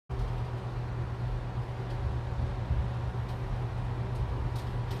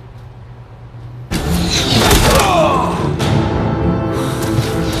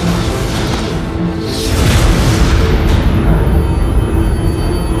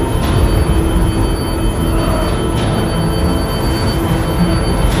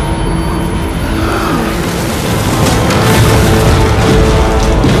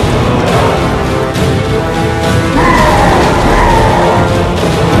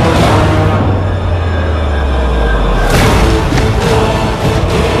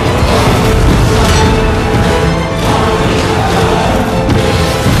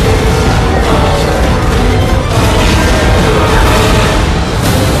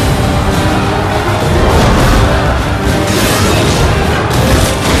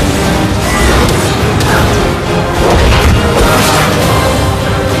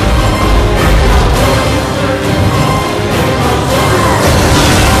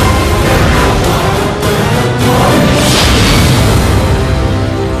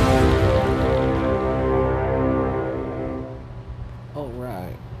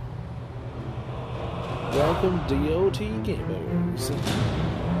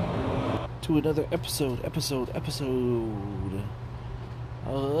to another episode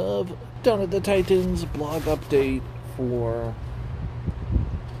of Dawn of the Titans blog update for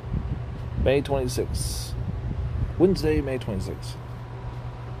May 26th. Wednesday, May 26th.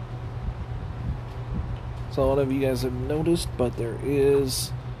 So I don't know if you guys have noticed, but there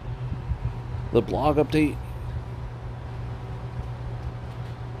is the blog update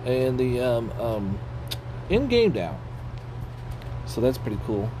and the in-game now. So that's pretty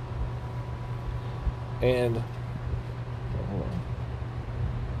cool. And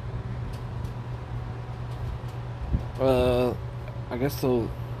I guess so.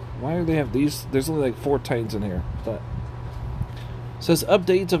 Why do they have these? There's only like 4 Titans in here. But it says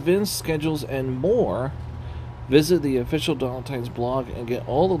updates, events, schedules, and more. Visit the official Dawn of the Titans blog and get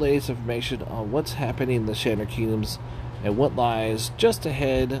all the latest information on what's happening in the Shattered Kingdoms and what lies just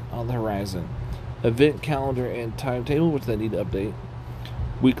ahead on the horizon. Event calendar and timetable, which they need to update.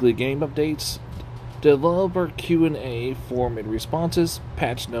 Weekly game updates. Developer Q&A forum and responses.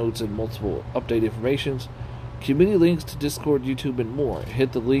 Patch notes and multiple update informations. Community links to Discord, YouTube, and more.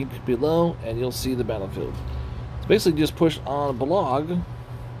 Hit the link below and you'll see the battlefield. It's basically just push on a blog.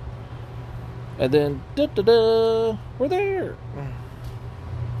 And then, da-da-da, we're there.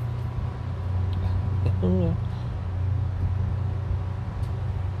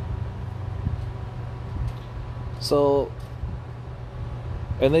 So,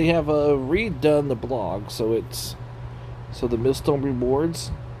 and they have redone the blog, so the Millstone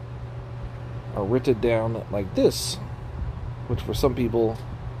rewards are written down like this, which for some people,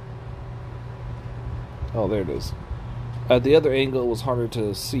 oh, there it is. At the other angle, it was harder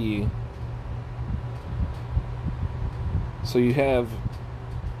to see. So you have,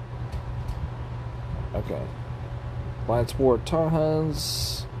 okay, Alliance War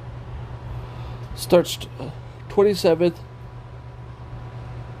Tarhans starts 27th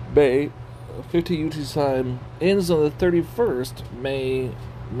May 15 UTC time, ends on the 31st May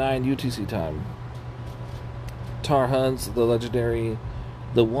 9 UTC time. Tarhans, the legendary,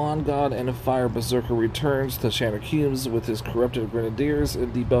 the Wand God and a Fire Berserker, returns to Shattered Kingdoms with his corrupted grenadiers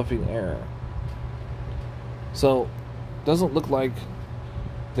in debuffing era. So, doesn't look like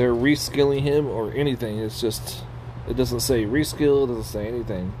they're reskilling him or anything. It's just, it doesn't say reskill, it doesn't say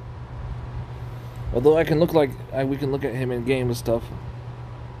anything. Although we can look at him in game and stuff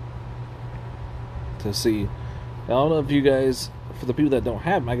to see. I don't know if you guys, for the people that don't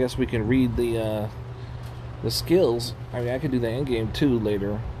have him, I guess we can read the skills. I mean, I can do that in game too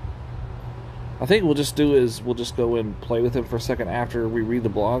later. I think we'll just go and play with him for a second after we read the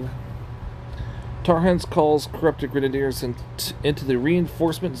blog. Tarhans calls corrupted grenadiers into the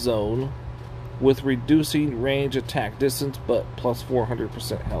reinforcement zone with reducing range attack distance, but plus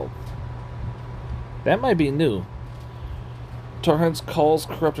 400% health. That might be new. Tarhans calls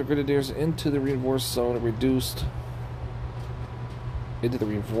corrupted grenadiers into the reinforced zone and reduced into the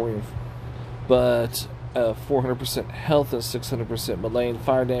reinforcement, but 400% health and 600% melee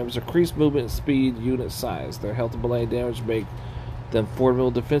fire damage. Increased movement and speed, unit size. Their health and melee damage make them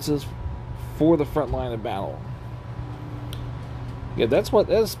formidable defenses for the front line of battle. Yeah, that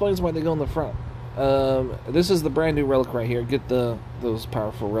explains why they go in the front. This is the brand new relic right here. Get those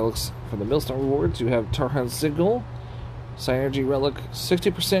powerful relics for the Millstone rewards. You have Tarhan's Signal, Synergy Relic,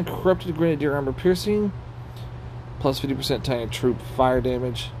 60% corrupted grenadier armor piercing, plus 50% Titan troop fire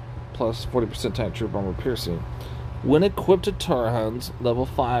damage, plus 40% Titan troop armor piercing. When equipped to Tarhan's, level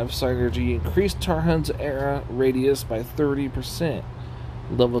 5 Synergy increased Tarhan's era radius by 30%.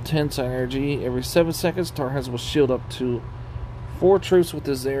 Level 10 Synergy, every 7 seconds, Tarhans will shield up to 4 troops with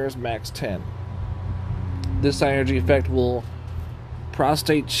his Zera's max 10. This Synergy effect will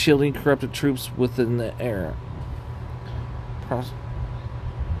prostate shielding corrupted troops within the era.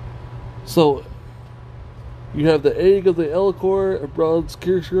 So, you have the Egg of the Elcor, a Bronze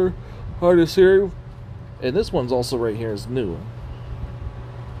Kircher, Heart of Serum, and this one's also right here is new.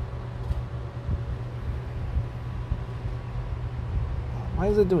 Why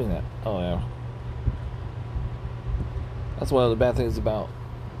is it doing that? Oh, yeah. That's one of the bad things about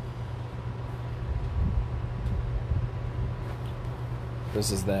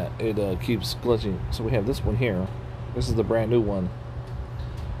this is that it keeps glitching. So we have this one here. This is the brand new one.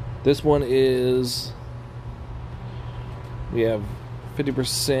 This one is, we have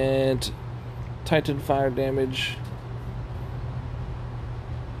 50% Titan fire damage,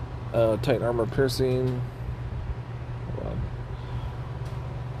 Titan armor piercing. Hold on.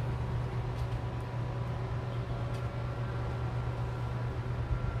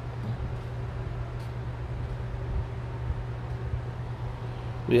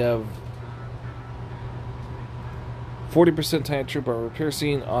 We have 40% Titan Troop armor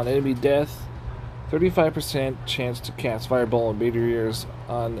piercing on enemy death. 35% chance to cast Fireball and Meteors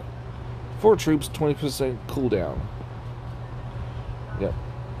on 4 troops. 20% cooldown. Yep.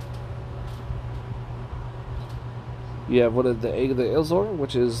 You have one of the Egg of the Ilzor,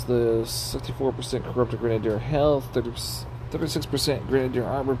 which is the 64% Corrupted Grenadier health, 36% Grenadier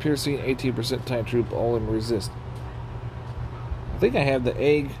armor piercing, 18% Titan Troop all in resist. I think I have the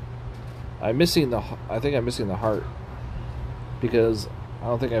egg. I think I'm missing the heart because I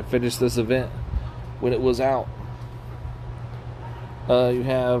don't think I finished this event when it was out. You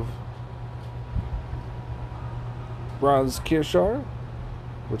have Bronze Kirshar,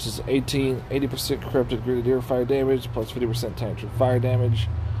 which is 80% Corrupted Grenadier fire damage, plus 50% Titan Troop fire damage,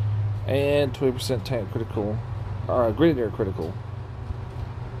 and 20% Titan critical, Grenadier critical.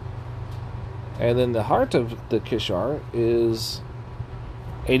 And then the heart of the Kishar is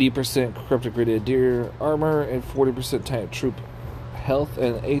 80% Corrupted Grenadier armor and 40% Titan Troop health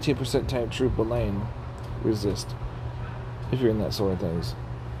and 18% Titan Troop Belane resist, if you're in that sort of things.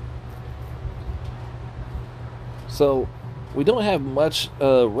 So we don't have much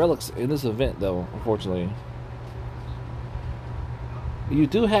relics in this event, though, unfortunately. You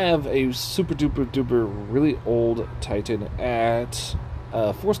do have a super duper duper really old Titan at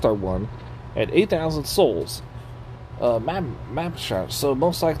 4-star one at 8,000 souls. Map shot. So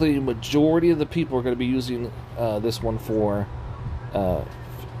most likely, majority of the people are going to be using this one for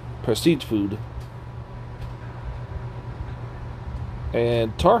prestige food.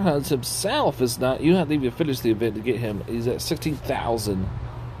 And Tarhans himself is not. You have to even finish the event to get him. He's at 16,000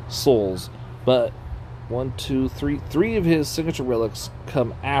 souls. But 1, 2, 3. 3 of his signature relics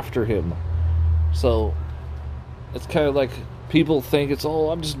come after him. So it's kind of like people think it's, oh,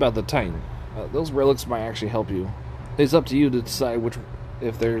 I'm just about the Titan. Those relics might actually help you. It's up to you to decide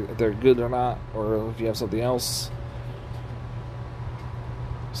if they're good or not, or if you have something else.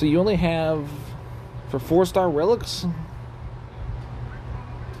 So you only have, for 4-star relics,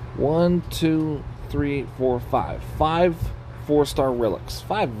 1, 2, 3, 4, 5. 5 4-star relics.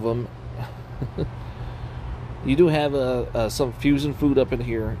 5 of them. You do have some fusion food up in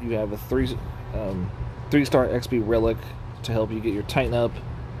here. You have a 3-star XP relic to help you get your Titan up.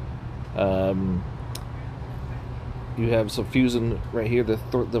 You have some fusion right here.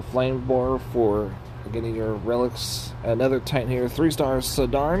 The flame bar for getting your relics. Another Titan here. 3-star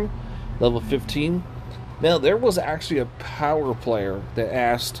Sadarn, level 15. Now, there was actually a power player that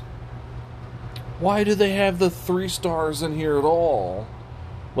asked, why do they have the 3 stars in here at all?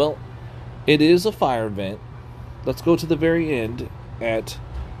 Well, it is a fire event. Let's go to the very end at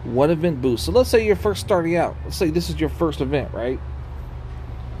 1 event boost. So let's say you're first starting out. Let's say this is your first event, right?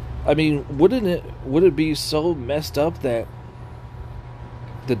 I mean, would it be so messed up that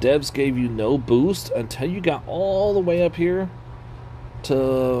the devs gave you no boost until you got all the way up here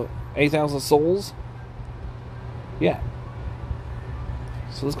to 8,000 souls? Yeah.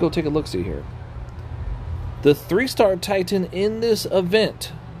 So let's go take a look-see here. The 3-star Titan in this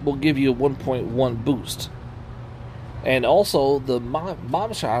event will give you a 1.1 boost. And also the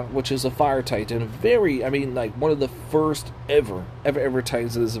Bomb Shot, which is a Fire Titan, one of the first ever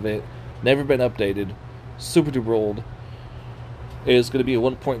Titans in this event, never been updated, super duper old, is going to be a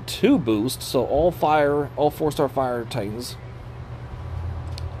 1.2 boost, so all 4-star Fire Titans.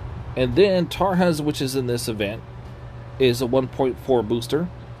 And then Tarhaz, which is in this event, is a 1.4 booster.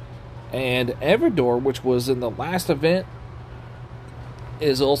 And Everdor, which was in the last event,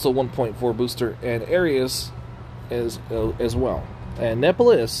 is also 1.4 booster. And Arius is as well. And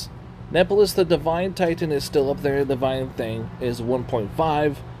Nepolis, the Divine Titan, is still up there. The Divine thing is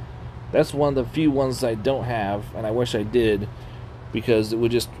 1.5. That's one of the few ones I don't have, and I wish I did, because it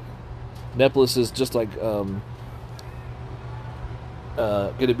would just... Nepolis is just like... going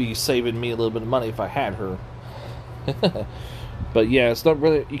to be saving me a little bit of money if I had her. But yeah, it's not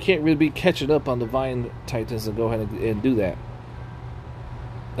really, you can't really be catching up on Divine Titans and go ahead and do that.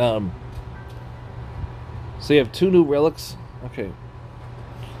 So you have 2 new relics. Okay.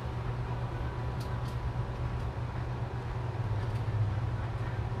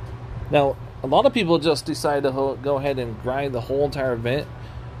 Now, a lot of people just decide to go ahead and grind the whole entire event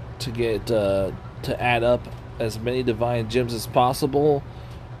to get to add up as many Divine Gems as possible,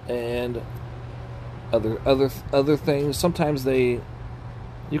 and other things. Sometimes you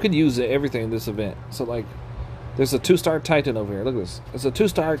can use everything in this event. So like, there's a 2-star Titan over here. Look at this. It's a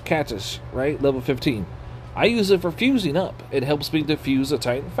 2-star Cactus, right? Level 15. I use it for fusing up. It helps me defuse a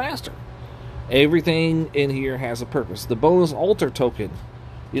Titan faster. Everything in here has a purpose. The bonus altar token.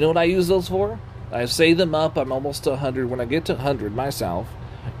 You know what I use those for? I save them up. I'm almost to 100. When I get to 100 myself,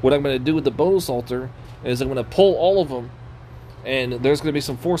 what I'm going to do with the bonus altar is I'm going to pull all of them, and there's going to be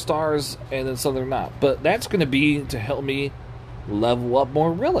some 4 stars, and then some that are not. But that's going to be to help me level up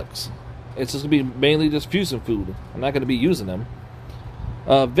more relics. It's just going to be mainly just fusion food. I'm not going to be using them.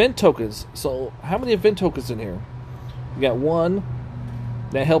 Event tokens. So how many event tokens in here? We got 1.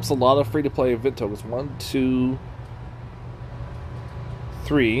 That helps a lot of free-to-play event tokens. 1, 2,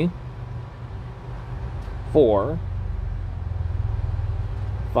 3, 4,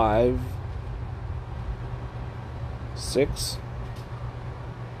 5, 6.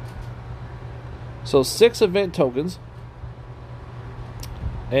 So 6 event tokens.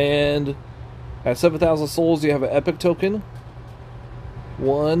 And at 7,000 souls, you have an epic token.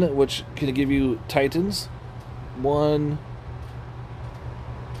 1, which can give you titans. 1.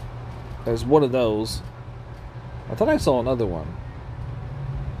 There's 1 of those. I thought I saw another one.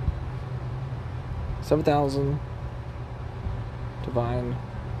 7,000 divine.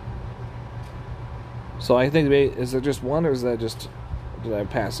 So I think, is there just 1, or is that just, did I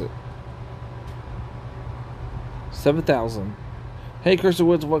pass it? 7,000. Hey, Cursor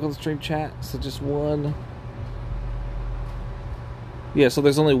Woods, welcome to the stream chat. So just 1. Yeah, so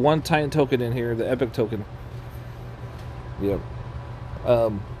there's only 1 Titan token in here, the epic token. Yep.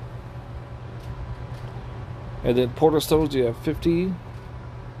 And then Portal Stones, you have 50,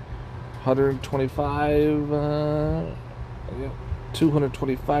 125, yep,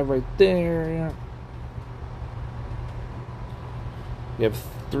 225 right there. Yeah. You have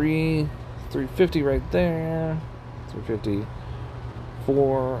 350 right there. 350.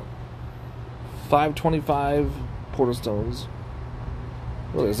 4, 525 Portal Stones.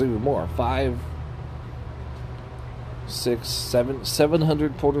 Well, there's even more. 5, 6, 7,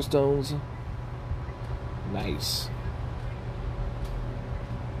 700 Portal Stones. Nice.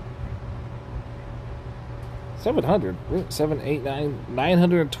 700. 7, 8, 9,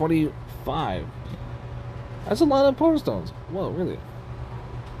 925. That's a lot of Portal Stones. Whoa, really?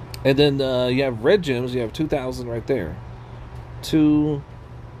 And then you have red gems. You have 2,000 right there. 2,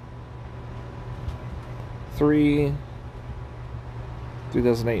 3,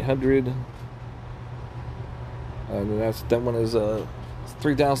 3,800. And that one is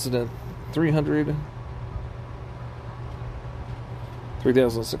 3,300.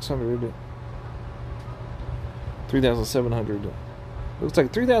 3,600. 3,700. Looks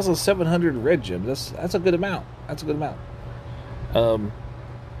like 3,700 red gems. That's a good amount. That's a good amount.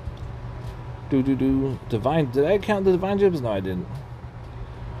 Divine. Did I count the divine gems? No, I didn't.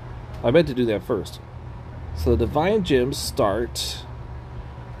 I meant to do that first. So the divine gems start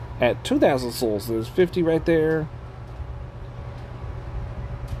at 2,000 souls. There's 50 right there.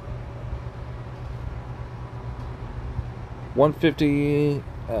 $150,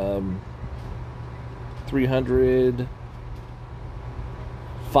 300,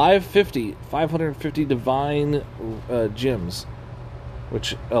 550 divine gems,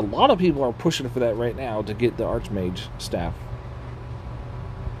 which a lot of people are pushing for that right now to get the Archmage staff.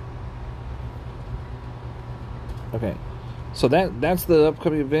 Okay, so that's the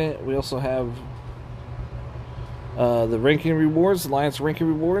upcoming event. We also have the ranking rewards. Alliance ranking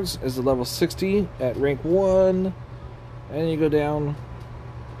rewards is the level 60 at rank 1. And you go down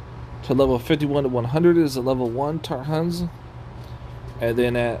to level 51 to 100 is the level 1 Tarhuns. And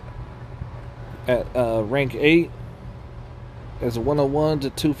then at rank 8 is a 101 to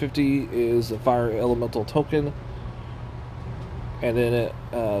 250 is a Fire Elemental token. And then at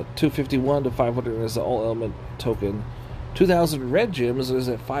 251 to 500 is the All Element token. 2,000 red gems is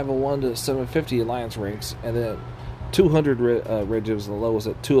at 501 to 750 Alliance ranks. And then 200 red gems, the lowest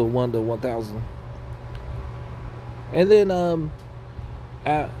at 201 to 1,000. And then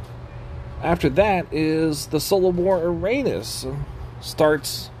after that is the Solar War Uranus.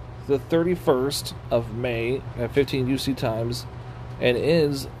 Starts the 31st of May at 15 UC times and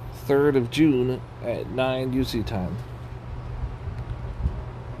ends 3rd of June at 9 UC time.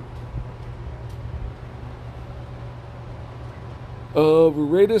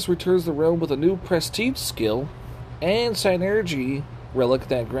 Uranus returns the realm with a new prestige skill and synergy relic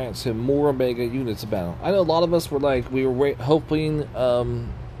that grants him more Omega units of battle. I know a lot of us were like, we were hoping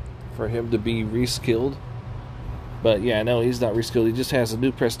for him to be reskilled. But yeah, no, he's not reskilled. He just has a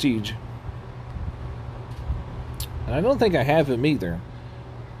new prestige. And I don't think I have him either.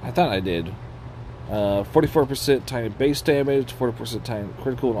 I thought I did. 44% Titan base damage, 40% Titan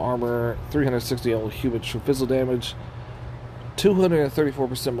critical and armor, 360 old human true fizzle damage,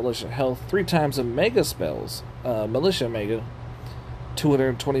 234% militia health, 3 times Omega spells, militia Omega,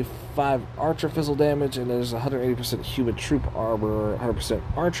 225 archer fizzle damage, and there's 180% human troop armor, 100%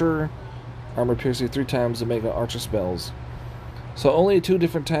 archer armor piercing, 3 times Omega archer spells. So only 2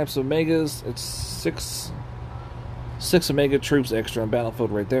 different types of Omegas. It's six Omega troops extra on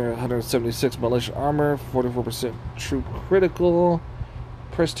battlefield right there. 176 militia armor, 44% troop critical.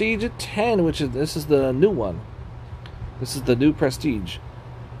 Prestige at 10, this is the new one. This is the new Prestige.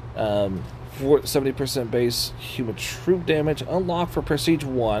 70% base human troop damage. Unlock for Prestige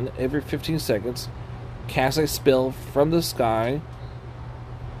 1 every 15 seconds. Cast a spell from the sky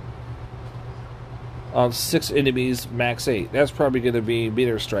on 6 enemies, max 8. That's probably going to be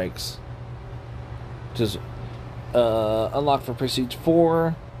meteor strikes. Just unlock for Prestige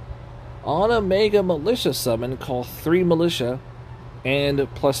 4. On a Mega Militia summon, call 3 militia and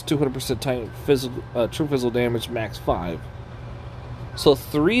plus 200% Titan true physical damage, max 5. So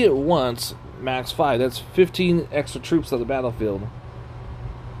 3 at once, max 5. That's 15 extra troops on the battlefield.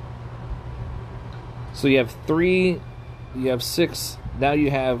 So you have 3, you have 6. Now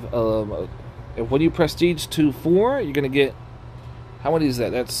you have, when you prestige to 4, you're going to get, how many is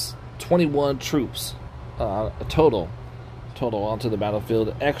that? That's 21 troops total onto the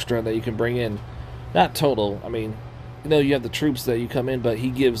battlefield, extra that you can bring in. Not total, I mean, you have the troops that you come in, but he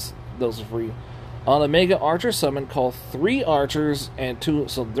gives those for free. On a Mega Archer summon, call 3 archers and 2.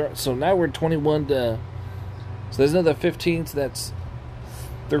 So now we're 21 to. So there's another 15. So that's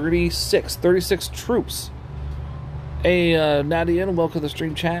 36 troops. Hey, Nadia, welcome to the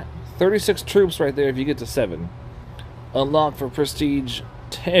stream chat. 36 troops right there if you get to 7. Unlock for Prestige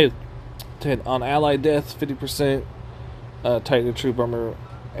 10 on ally death, 50% Titan troop armor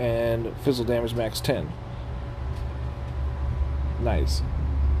and physical damage max 10. Nice.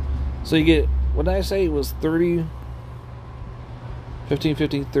 So you get, what did I say? It was 30, 15,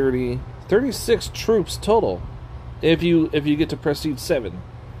 15, 30, 36 troops total if you get to Prestige 7.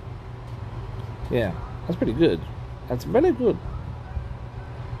 Yeah, that's pretty good. That's very good.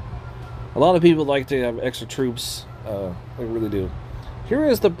 A lot of people like to have extra troops. They really do. Here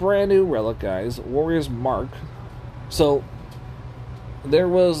is the brand new relic, guys. Warrior's Mark. So there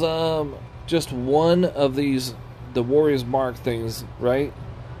was just one of these, the Warrior's Mark things, right?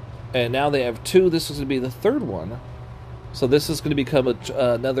 And now they have 2. This is going to be the 3rd one. So this is going to become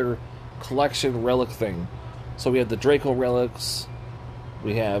another collection relic thing. So we have the Draco relics.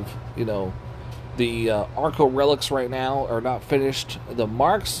 We have, the Arco relics right now are not finished. The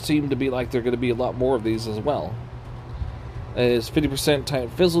marks seem to be like they're going to be a lot more of these as well. It's 50% Titan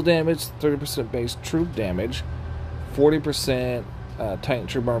Fizzle damage, 30% base troop damage, 40% Titan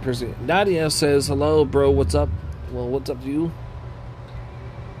troop armor piercing. Nadia says, hello, bro, what's up? Well, what's up to you?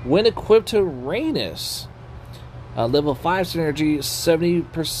 When equipped to Rhaenys, level 5 synergy,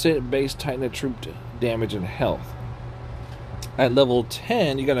 70% base Titan troop damage and health. At level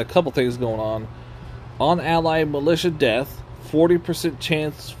 10, you got a couple things going on. On ally militia death, 40%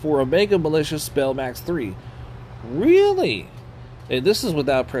 chance for Omega Militia spell max 3. Really? And this is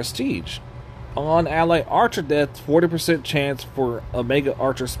without prestige. On ally archer death, 40% chance for Omega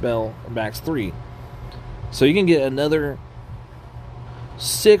Archer spell max 3. So you can get another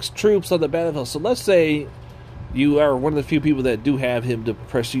 6 troops on the battlefield. So let's say you are one of the few people that do have him to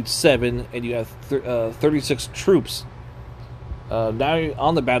prestige 7, and you have 36 troops now you're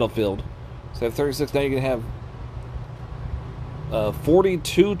on the battlefield. So you have 36. Now you can have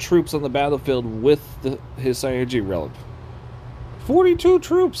 42 troops on the battlefield with his synergy relic. 42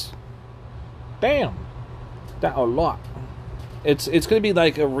 troops. Damn, that a lot. It's going to be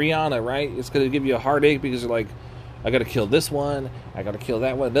like a Rihanna, right? It's going to give you a heartache because you're like, I got to kill this one, I got to kill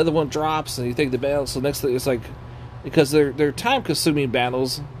that one. Another one drops, and you think the battle. So next thing, it's like, because they're time-consuming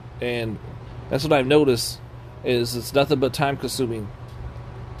battles, and that's what I've noticed is it's nothing but time-consuming.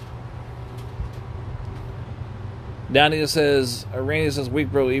 Dania says, Rhaenys is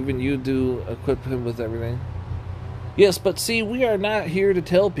weak, bro. Even you do equip him with everything. Yes, but see, we are not here to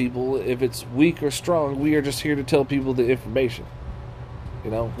tell people if it's weak or strong. We are just here to tell people the information.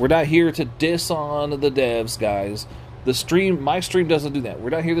 We're not here to diss on the devs, guys. My stream doesn't do that.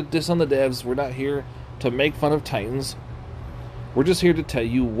 We're not here to diss on the devs. We're not here to make fun of Titans. We're just here to tell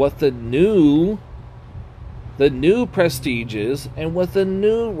you what the new prestige is and what the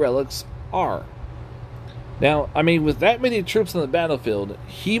new relics are. Now, I mean, with that many troops on the battlefield,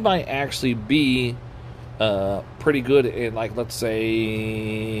 he might actually be pretty good in, like, let's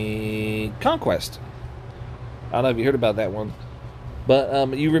say, Conquest. I don't know if you heard about that one.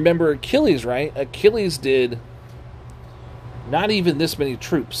 But you remember Achilles, right? Achilles did not even this many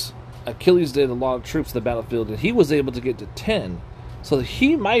troops. Achilles did a lot of troops on the battlefield, and he was able to get to 10. So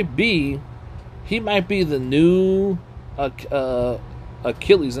he might be the new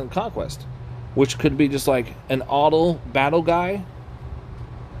Achilles in Conquest, which could be just like an auto battle guy.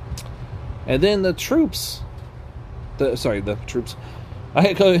 And then the troops The troops.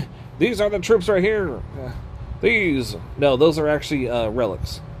 These are the troops right here. These. No, those are actually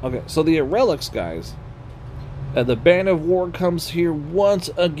relics. Okay, so the relics, guys. The Banner of War comes here once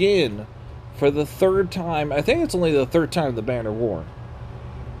again for the third time. I think it's only the third time the Banner of War.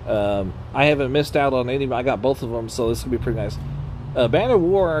 I haven't missed out on any. I got both of them, so this will be pretty nice. Banner of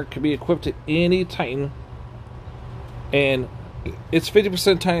War can be equipped to any Titan, and it's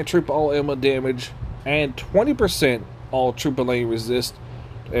 50% Titan troop all ammo damage, and 20% all troop lane resist,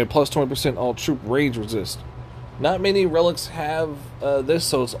 and plus 20% all troop range resist. Not many relics have this,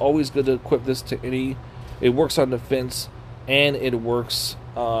 so it's always good to equip this to any. It works on defense, and it works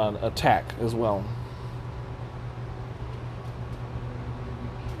on attack as well.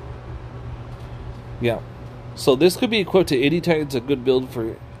 Yeah. So this could be equipped to any Titan. It's a good build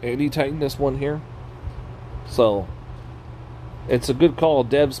for any Titan, this one here. So it's a good call.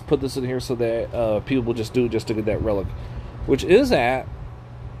 Devs put this in here so that people will just do it just to get that relic. Which is at...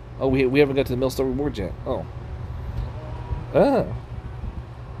 Oh, we haven't got to the Millstone reward yet. Oh. Ah.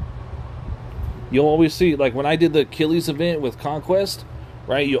 You'll always see, like when I did the Achilles event with Conquest,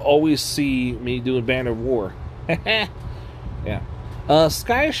 right? You always see me doing Banner of War. Yeah.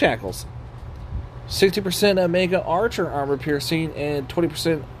 Sky Shackles. 60% Omega Archer armor piercing and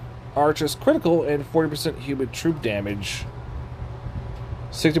 20% Archer's critical and 40% human troop damage.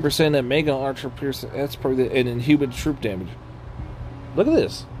 60% Omega Archer piercing. That's probably the, and in human troop damage. Look at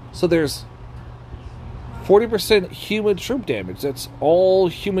this. So there's 40% human troop damage. That's all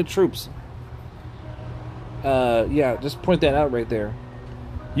human troops. Yeah, just point that out right there.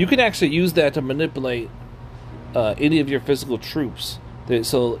 You can actually use that to manipulate any of your physical troops.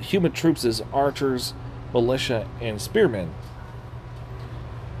 So human troops is archers, militia, and spearmen.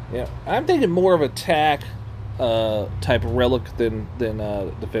 Yeah, I'm thinking more of attack type of relic than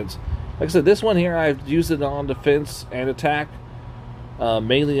defense. Like I said, this one here I've used it on defense and attack,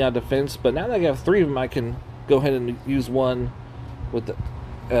 mainly on defense. But now that I have 3 of them, I can go ahead and use one with the,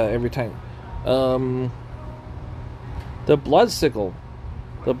 every time. The Blood Sickle.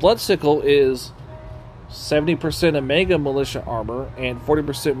 The Blood Sickle is 70% Omega Militia armor and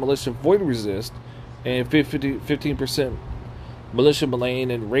 40% Militia void resist, and 15% Militia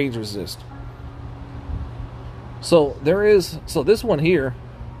Malign and range resist. So there is. So this one here,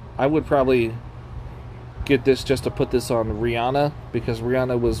 I would probably get this just to put this on Rihanna, because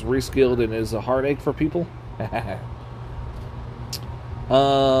Rihanna was reskilled and is a heartache for people.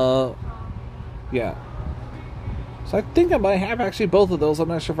 Yeah. So I think I might have actually both of those. I'm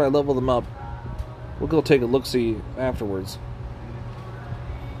not sure if I level them up. We'll go take a look-see afterwards.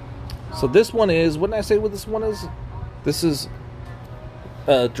 So this one is... What did I say what this one is? This is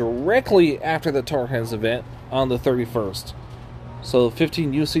directly after the Tarhan's event on the 31st. So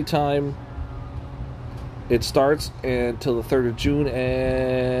 15 UC time. It starts until the 3rd of June.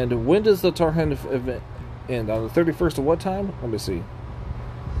 And when does the Tarhan event end? On the 31st of what time? Let me see.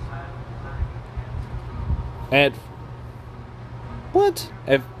 At... What?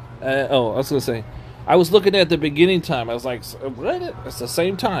 Oh, I was going to say... I was looking at the beginning time. I was like, what? It's the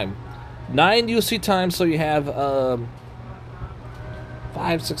same time. 9 UC time, so you have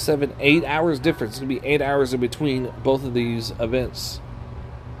 5, 6, 7, 8 hours difference. It's going to be 8 hours in between both of these events.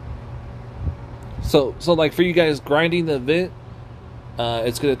 So like for you guys grinding the event,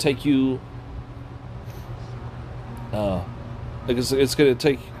 it's going to take you... it's going to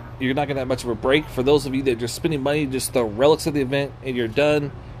take... You're not going to have much of a break. For those of you that are just spending money, just the relics of the event, and you're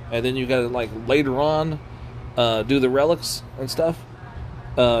done. And then you got to, like, later on do the relics and stuff.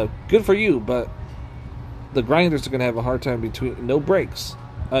 Good for you, but the grinders are going to have a hard time between... No breaks.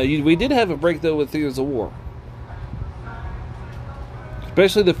 We did have a break, though, with Theaters of War.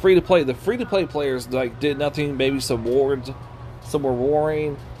 Especially the free-to-play. The free-to-play players, like, did nothing. Maybe some wards. Some were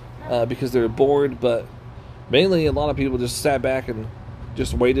warring because they were bored. But mainly, a lot of people just sat back and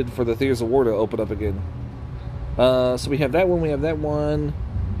just waited for the Theaters of War to open up again. So we have that one. We have that one.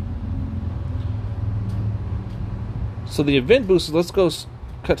 So the event boosters, let's go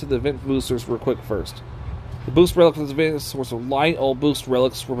cut to the event boosters real quick first. The boost relic for this event is a source of light. All boost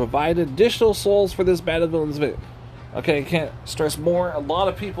relics will provide additional souls for this battlefield in this event. Okay, I can't stress more. A lot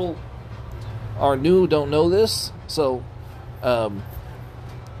of people are new, don't know this. So,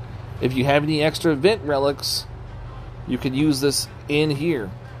 if you have any extra event relics, you can use this in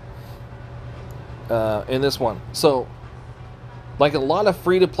here. In this one. So, like a lot of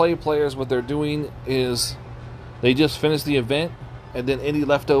free-to-play players, what they're doing is... They just finish the event, and then any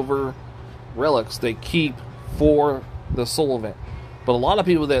leftover relics they keep for the soul event. But a lot of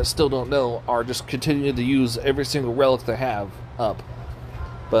people that still don't know are just continuing to use every single relic they have up.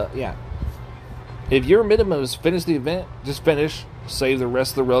 But yeah. If your minimum is finish the event, just finish. Save the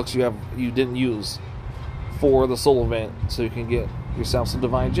rest of the relics you didn't use for the soul event, so you can get yourself some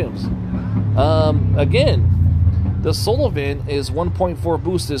divine gems. Again, the soul event is 1.4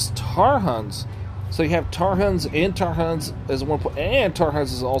 boost is Tarhuns. So you have Tarhuns and Tarhuns as one point, and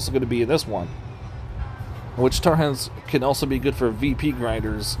Tarhuns is also going to be in this one. Which Tarhuns can also be good for VP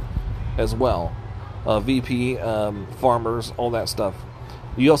grinders as well. VP, farmers, all that stuff.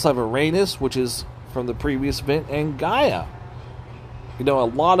 You also have Uranus, which is from the previous event, and Gaia. You know, a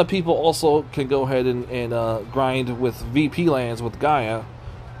lot of people also can go ahead and grind with VP lands with Gaia,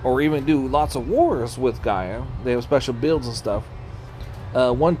 or even do lots of wars with Gaia. They have special builds and stuff.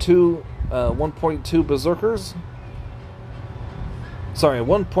 1.2 Berserkers. Sorry,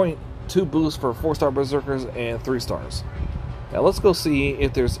 1.2 boost for 4-star Berserkers and 3 stars. Now let's go see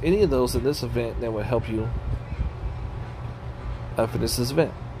if there's any of those in this event that would help you finish this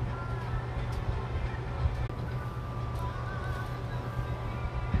event.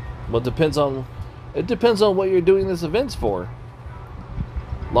 Well, it depends on what you're doing this events for.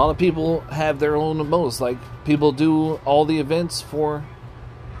 A lot of people have their own modes. Like, people do all the events for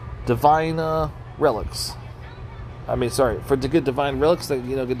divine relics. To get divine relics, they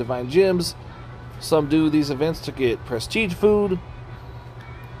get divine gems. Some do these events to get prestige food.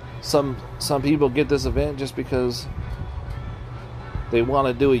 Some people get this event just because they want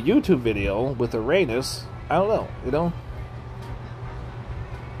to do a YouTube video with Uranus. I don't know,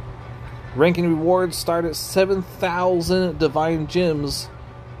 Ranking rewards start at 7,000 divine gems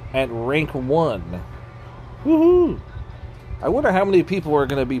at rank 1. Woohoo! I wonder how many people are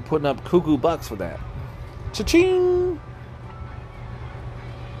going to be putting up cuckoo bucks for that. Cha-ching!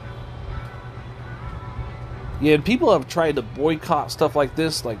 Yeah, and people have tried to boycott stuff like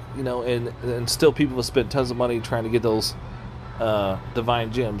this, and still people have spent tons of money trying to get those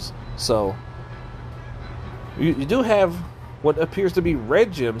divine gems. So, you do have what appears to be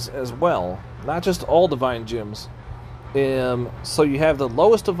red gems as well, not just all divine gems. So you have the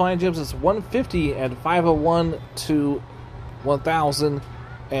lowest divine gems is 150 and 501 to 1,000,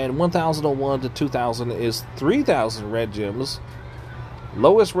 and 1,001 to 2,000 is 3,000 red gems.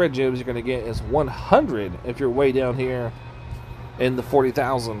 Lowest red gems you're going to get is 100 if you're way down here in the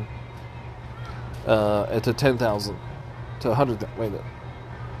 40,000 to 10,000 to 100. Wait,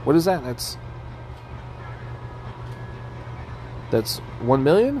 what is that? That's 1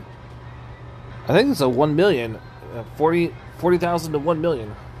 million? I think it's a 1 million. 40,000 to 1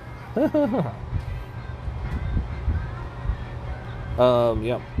 million.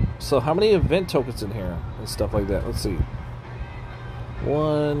 Yeah. So how many event tokens in here and stuff like that? Let's see.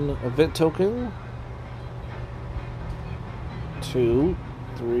 1 event token. 2,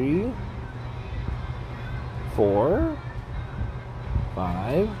 3, 4,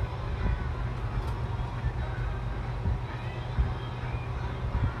 5.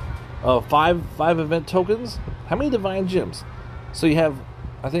 Oh, five event tokens? How many divine gems? So you have,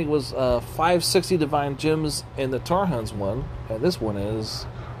 I think it was 560 divine gems in the Tarhuns one, and this one is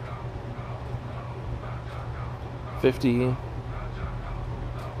 50,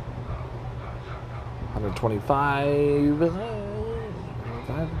 125,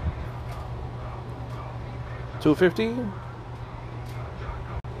 250,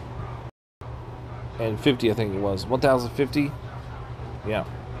 and 50, I think it was 1,050. Yeah.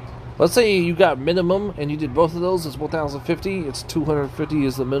 Let's say you got minimum and you did both of those. It's 1,050. It's 250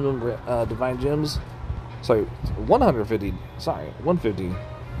 is the minimum divine gems. Sorry, 150. Sorry, 150.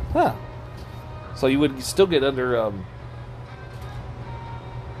 Huh. So you would still get under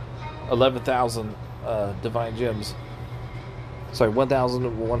 11,000 divine gems. Sorry,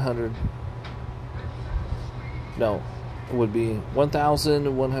 1,100. No, it would be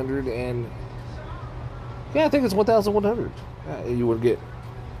 1,100 and... Yeah, I think it's 1,100. You would get...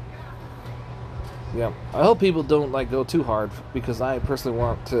 Yeah, I hope people don't go too hard, because I personally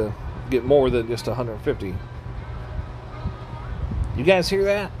want to get more than just 150. You guys hear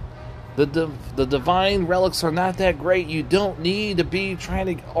that? The divine relics are not that great. You don't need to be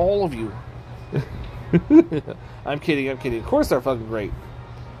trying to... All of you. I'm kidding. Of course they're fucking great.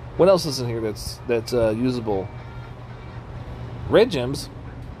 What else is in here that's usable? Red gems.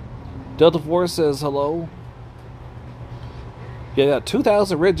 Delta Force says hello. Yeah, got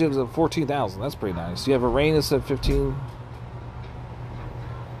 2,000 red gems and 14,000. That's pretty nice. You have Uranus at 15.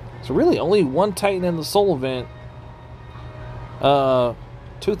 So really, only one Titan in the Soul event.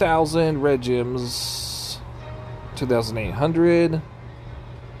 2,000 red gems. 2,800.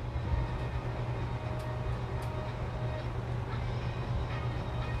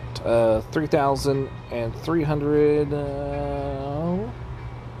 $3,300.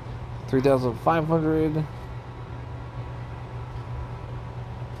 3,500.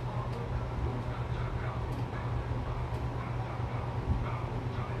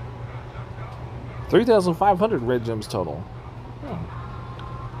 $3,500 red gems total. Oh.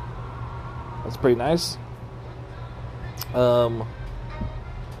 That's pretty nice.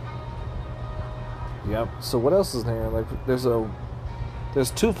 Yep. So what else is there? Like, there's 3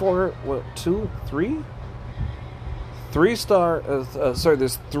 star. Sorry,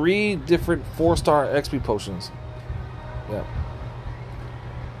 there's 3 different 4-star XP potions. Yeah.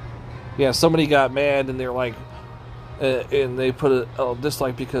 Yeah. Somebody got mad and they're like, and they put a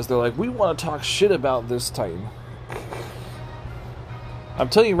dislike because they're like, we want to talk shit about this Titan. I'm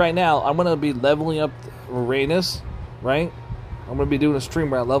telling you right now, I'm gonna be leveling up Uranus, right? I'm going to be doing a stream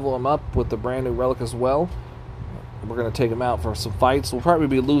where I level him up with the brand new relic as well. We're going to take him out for some fights. We'll probably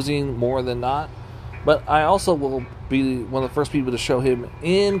be losing more than not. But I also will be one of the first people to show him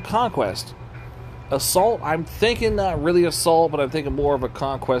in Conquest. Assault, I'm thinking not really Assault, but I'm thinking more of a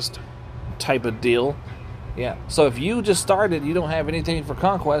Conquest type of deal. Yeah, so if you just started, you don't have anything for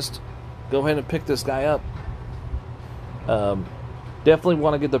Conquest, go ahead and pick this guy up. Definitely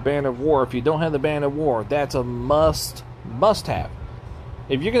want to get the Band of War. If you don't have the Band of War, that's a must have.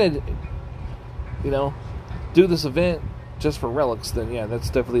 If you're gonna, do this event just for relics, then yeah, that's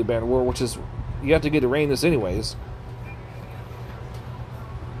definitely a Band of War, which is, you have to get Uranus anyways.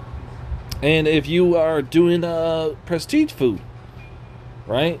 And if you are doing prestige food,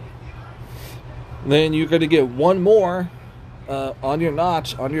 right, then you're gonna get one more on your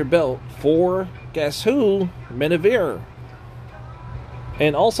notch, on your belt, for, guess who, Menevere.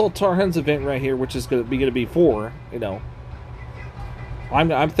 And also Tarhan's event right here, which is going to be 4,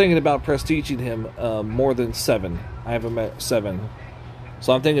 I'm thinking about prestiging him more than 7. I have him at 7.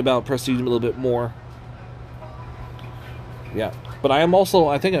 So I'm thinking about prestiging him a little bit more. Yeah. But I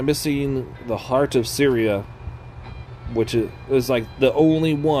think I'm missing the Heart of Syria, which is like the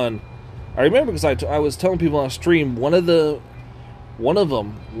only one. I remember because I was telling people on stream, one of the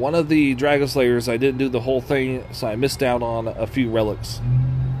Dragon Slayers, I didn't do the whole thing, so I missed out on a few relics.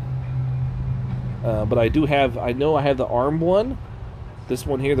 But I know I have the arm one. This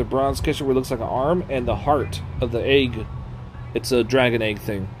one here, the bronze kisher, where it looks like an arm, and the heart of the egg. It's a dragon egg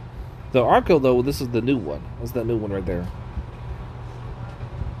thing. The Arco, though, this is the new one. That's that new one right there.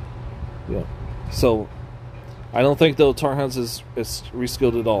 Yeah. So, I don't think, though, Tarhan's is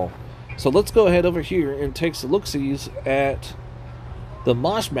reskilled at all. So let's go ahead over here and take some look-sees at the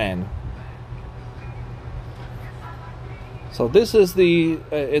Moshman. So this is the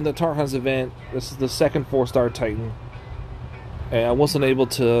in the Tarhan's event. This is the second 4-star Titan, and I wasn't able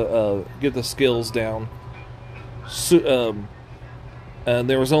to get the skills down. So, and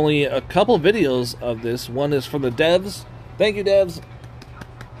there was only a couple videos of this. One is from the devs. Thank you, devs.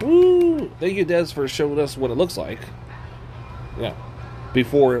 Woo! Thank you, devs, for showing us what it looks like. Yeah,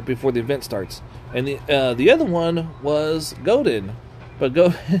 before the event starts. And the other one was Godin, but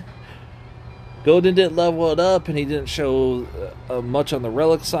Godin didn't level it up, and he didn't show much on the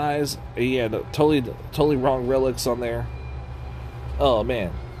relic size. He had totally wrong relics on there. Oh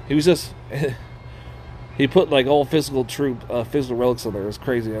man, he was just he put like all physical relics on there. It was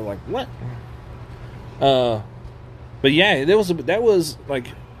crazy. I'm like, what? But yeah, that was like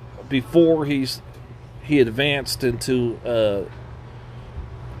before he advanced into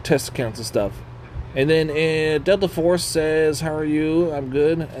test accounts and stuff. And then Delta Force says, how are you? I'm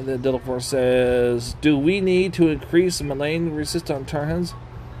good. And then Delta Force says, do we need to increase the malign resist on Tarhans?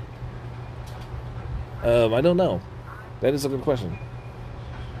 I don't know. That is a good question.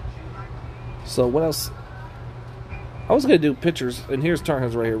 So what else? I was going to do pictures, and here's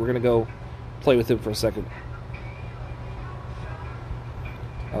Tarhans right here. We're going to go play with him for a second.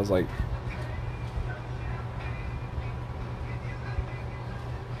 I was like...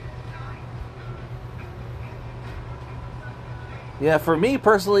 Yeah, for me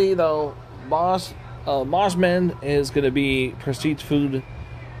personally, though, Moshman is going to be prestige food.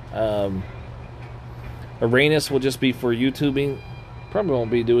 Uranus will just be for YouTubing. Probably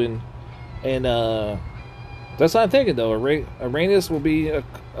won't be doing... And that's what I'm thinking, though. Uranus will be a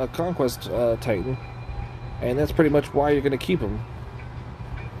Conquest Titan. And that's pretty much why you're going to keep him.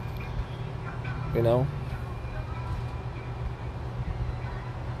 You know?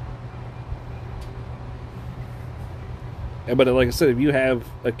 But like I said, if you have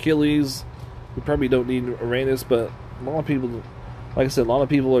Achilles, you probably don't need Uranus. But a lot of people, like I said, a lot of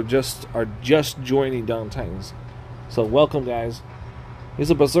people are just joining Dawn Titans. So welcome, guys. He's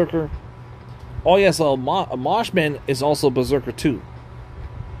a Berserker. Oh yes, Moshman is also Berserker too.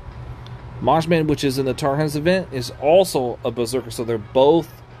 Moshman, which is in the Tarhan's event, is also a Berserker. So they're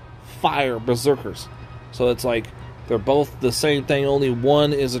both fire berserkers. So it's like they're both the same thing, only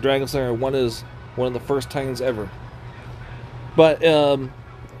one is a Dragon Slayer and one is one of the first Titans ever. But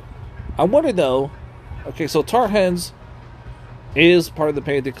I wonder though, okay, so Tarhans is part of the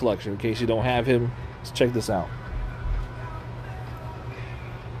Painted Collection. In case you don't have him, let's check this out.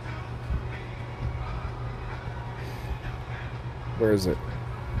 Where is it?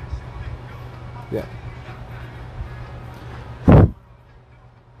 Yeah.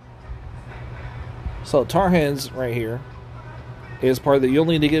 So Tarhans right here is part of the, you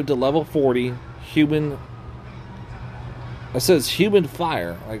only need to get to level 40 human. It says human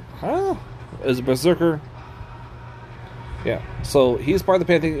fire. Like, huh? Is a berserker. Yeah. So he's part of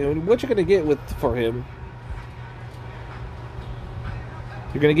the Pantheon. What you're gonna get for him?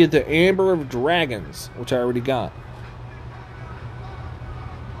 You're gonna get the Amber of Dragons, which I already got.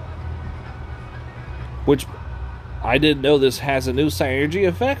 Which I didn't know this has a new synergy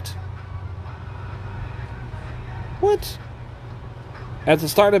effect. What? At the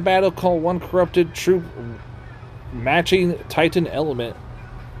start of battle, call one corrupted troop matching Titan element.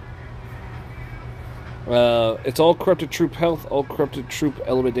 It's all corrupted troop health, all corrupted troop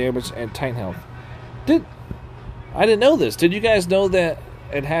element damage, and Titan health. I didn't know this. Did you guys know that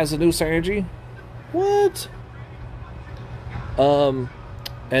it has a new synergy? What? And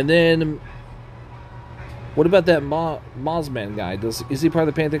then what about that Mossman guy? Is he part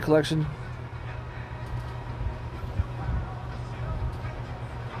of the Panther collection?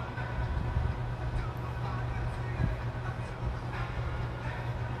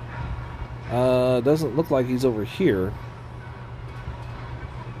 Doesn't look like he's over here.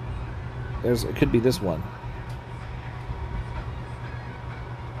 It could be this one.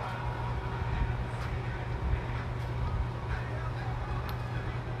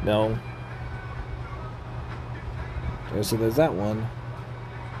 No. Okay, so there's that one.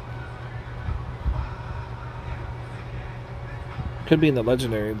 Could be in the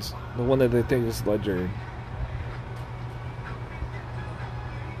legendaries. The one that they think is legendary.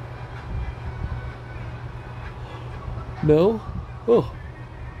 No? Oh.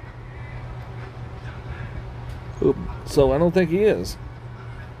 Oop. So I don't think he is.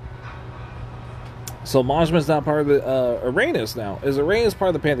 So Majma's not part of the Uranus now. Is Uranus part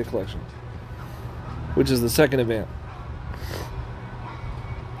of the Panther collection? Which is the second event.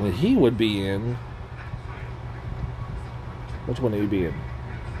 And he would be in. Which one would he be in?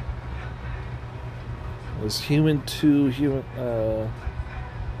 It was human 2, human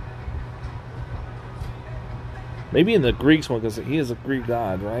maybe in the Greeks one, because he is a Greek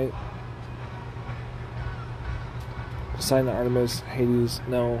god, right? Poseidon, Artemis, Hades,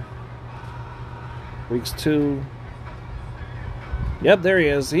 no. Greeks 2. Yep, there he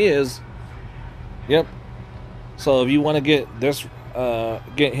is. He is. Yep. So if you want to get this,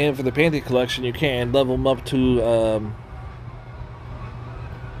 get him for the Panther collection, you can level him up to.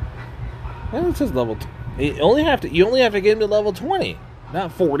 It says level. You only have to get him to level 20,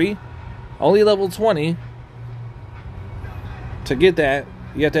 not 40. Only level 20. To get that,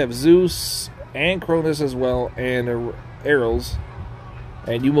 you have to have Zeus and Cronus as well, and Eros,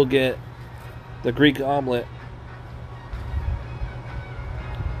 and you will get the Greek omelet,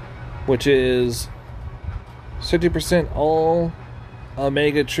 which is 60% all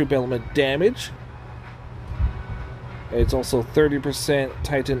Omega troop element damage. It's also 30%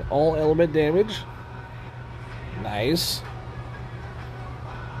 Titan all element damage. Nice.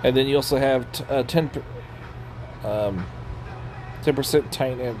 And then you also have 10%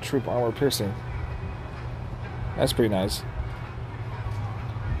 Titan and troop armor piercing. That's pretty nice.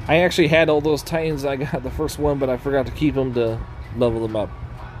 I actually had all those Titans. I got the first one, but I forgot to keep them to level them up.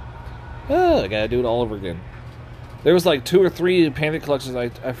 I gotta do it all over again. There was like 2 or 3 Panther collections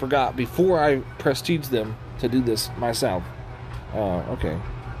I forgot before I prestiged them to do this myself. Okay.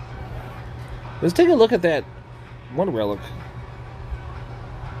 Let's take a look at that one relic.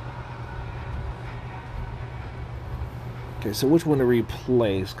 Okay, so which one to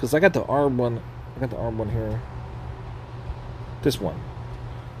replace? Because I got the arm one. I got the arm one here. This one.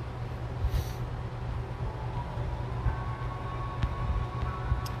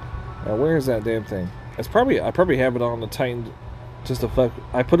 Now, where is that damn thing? I probably have it on the Titan just to fuck.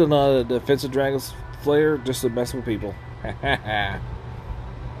 I put it on a defensive Dragon's Flare just to mess with people. Yeah,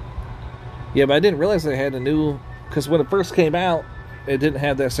 but I didn't realize they had a new. Because when it first came out, it didn't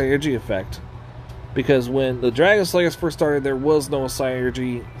have that synergy effect. Because when the Dragon Slayers first started, there was no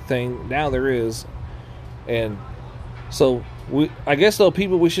synergy thing. Now there is, and so I guess though,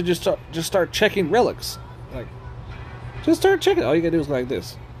 people, we should just start checking relics. Like, just start checking. All you gotta do is like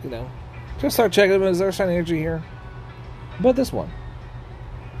this, you know. Just start checking them. Is there synergy here? But this one.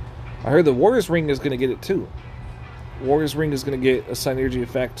 I heard the Warrior's Ring is going to get it too. Warrior's Ring is going to get a synergy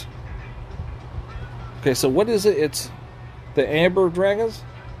effect. Okay, so what is it? It's the Amber Dragons.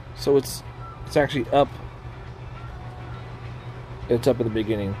 So it's actually up. It's up at the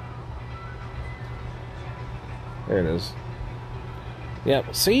beginning. There it is.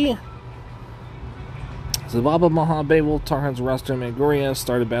 Yep, see? Zababa, Maha, Babel, Tarhan's, Rostam, and Goria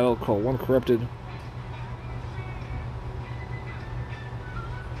started a battle called One Corrupted.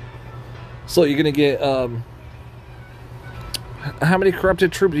 So you're gonna get how many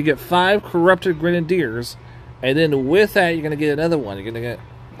corrupted troops? You get 5 corrupted grenadiers, and then with that you're gonna get another one. You're gonna get,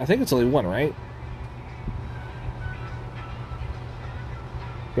 I think it's only one, right?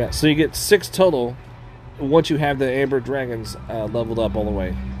 Yeah, so you get 6 total once you have the Amber Dragons leveled up all the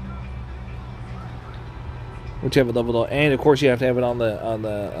way. Once you have it leveled up, and of course you have to have it on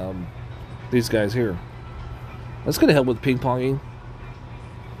the these guys here. That's gonna help with ping ponging.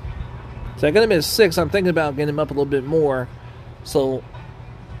 So I got him at 6. I'm thinking about getting him up a little bit more. So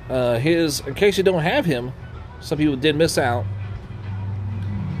his, in case you don't have him, some people did miss out,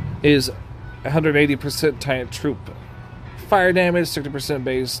 is 180% Titan troop fire damage, 60%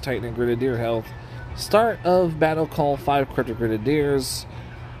 base Titan and Grenadier health. Start of battle call 5 corrupted Grenadiers.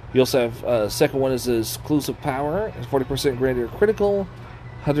 You also have second one is the exclusive power, 40% Grenadier critical,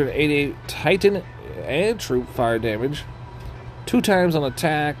 188 Titan and troop fire damage, 2 times on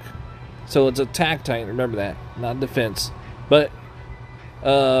attack. So it's attack Titan, remember that, not defense. But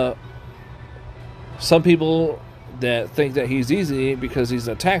some people that think that he's easy because he's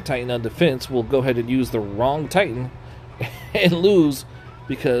an attack Titan on defense will go ahead and use the wrong Titan and lose,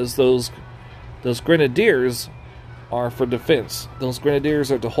 because those Grenadiers are for defense. Those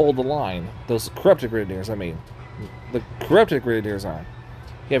Grenadiers are to hold the line. Those corrupted Grenadiers, I mean. The corrupted Grenadiers are.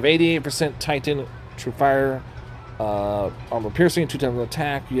 You have 88% Titan, true fire, armor piercing, 2 times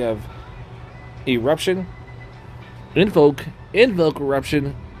attack. You have Eruption, Invoke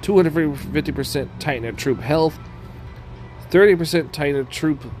Eruption, 250% Titan and troop health, 30% Titan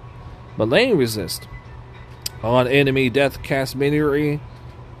troop Malign resist on enemy death cast melee,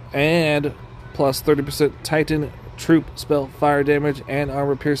 and plus 30% Titan troop spell fire damage and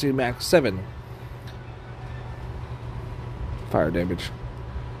armor piercing max 7 fire damage.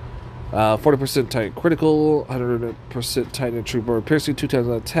 40% Titan critical, 100% Titan troop armor piercing, 2 times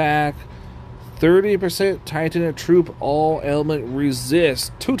attack. 30% Titan and troop all element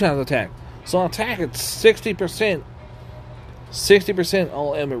resist, 2 times attack. So on attack it's 60%. 60%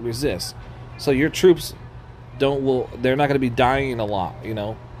 all element resist. So your troops they're not going to be dying a lot, you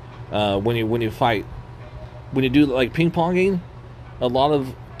know, when you fight. When you do like ping ponging, a lot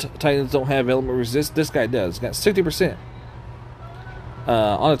of Titans don't have element resist. This guy does. He's got 60%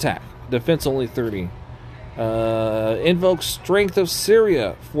 on attack. Defense only 30. Invoke Strength of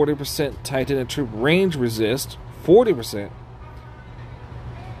Syria, 40% Titan and troop range resist, 40%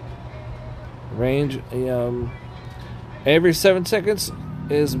 range. Every 7 seconds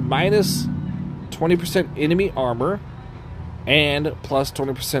is minus 20% enemy armor and plus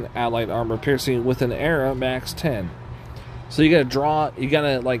 20% allied armor piercing with an era max 10. So you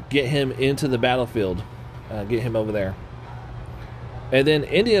gotta like get him into the battlefield, get him over there. And then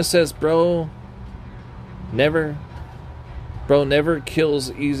India says, bro never kills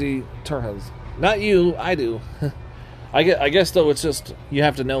easy Tarhans. Not you, I do. I guess though, it's just you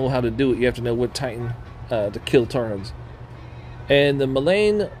have to know how to do it. You have to know what Titan to kill Tarhans. And the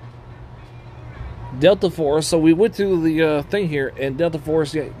Malign Delta Force. So we went through the thing here, and Delta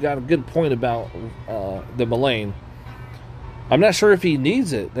Force got a good point about the Malign. I'm not sure if he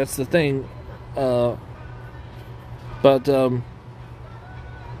needs it. That's the thing. Yeah,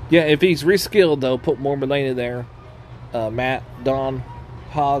 if he's reskilled, though, put more Malign in there. Matt, Don,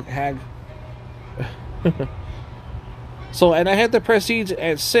 Hag. So, and I had the Prestige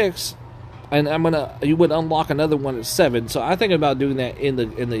at 6, and you would unlock another one at 7. So I think about doing that in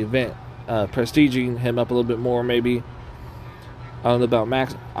the event, prestiging him up a little bit more, maybe. I don't know about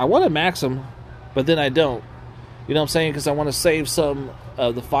max. I want to max him, but then I don't. You know what I'm saying? Because I want to save some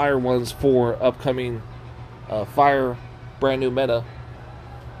of the fire ones for upcoming fire brand new meta.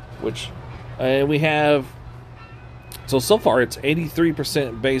 Which, and we have, so far it's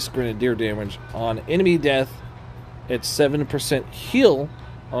 83% base Grenadier damage on enemy death. It's 7% heal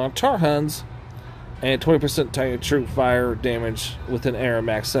on Tarhans, and 20% Titan troop fire damage with an era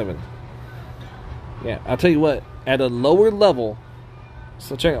max 7. Yeah, I'll tell you what, at a lower level,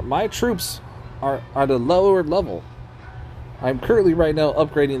 so check out, my troops are at a lower level. I'm currently right now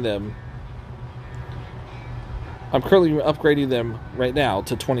upgrading them I'm currently upgrading them right now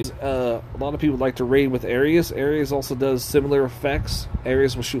to 20. A lot of people like to raid with Ares. Ares also does similar effects.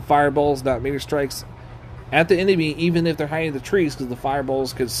 Ares will shoot fireballs, not meter strikes, at the enemy, even if they're hiding in the trees, because the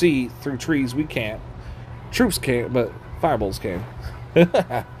fireballs can see through trees. We can't. Troops can't, but fireballs can.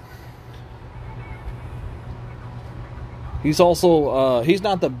 He's also he's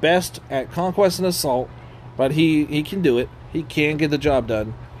not the best at conquest and assault, but he can do it. He can get the job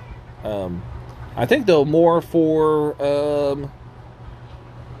done. I think though more for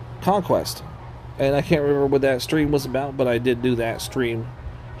conquest, and I can't remember what that stream was about, but I did do that stream.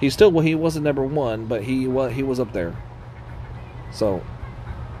 He wasn't number one, but he was up there. So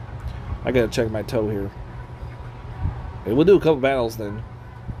I gotta check my toe here. And we'll do a couple battles then.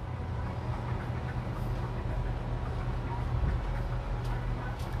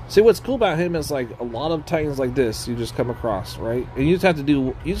 See, what's cool about him is like a lot of Titans like this you just come across, right? And you just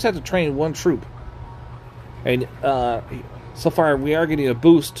have to train one troop. And so far we are getting a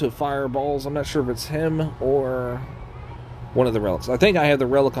boost to fireballs. I'm not sure if it's him or one of the relics. I think I have the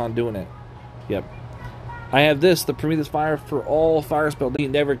relic on doing it. Yep. I have this, the Prometheus Fire for all fire spell. He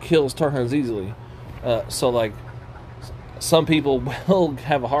never kills Tarhuns easily. So like some people will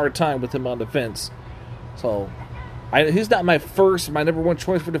have a hard time with him on defense. So he's not my number one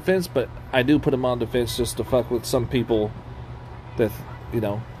choice for defense, but I do put him on defense just to fuck with some people that, you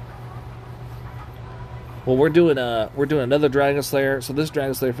know. Well, we're doing another Dragon Slayer. So this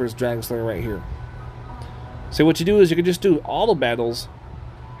Dragon Slayer for his Dragon Slayer right here. So what you do is you can just do auto battles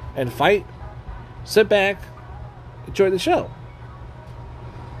and fight, sit back, enjoy the show.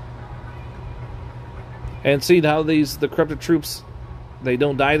 And see how the corrupted troops, they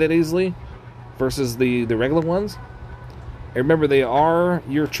don't die that easily versus the regular ones. And remember, they are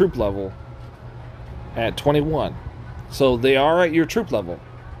your troop level at 21. So they are at your troop level.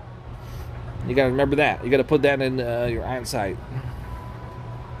 You got to remember that. You got to put that in your iron sight.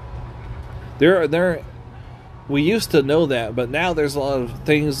 We used to know that, but now there's a lot of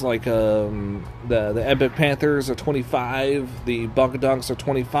things like the Epic Panthers are 25, the Bunkadunks are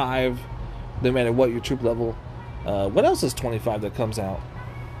 25, no matter what your troop level. What else is 25 that comes out?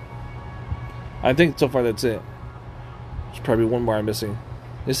 I think so far that's it. There's probably one more I'm missing.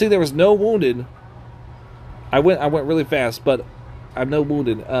 You see, there was no wounded. I went really fast, but I'm no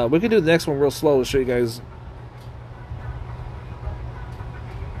wounded. We can do the next one real slow to show you guys.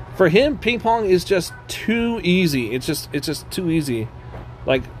 For him, ping pong is just too easy. It's just too easy.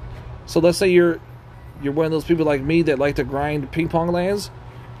 Like, so let's say you're one of those people like me that like to grind ping pong lands.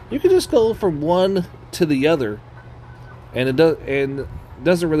 You can just go from one to the other, and it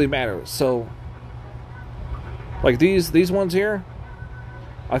doesn't really matter. So, like these ones here,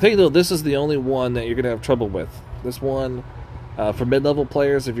 I think though this is the only one that you're gonna have trouble with. This one for mid-level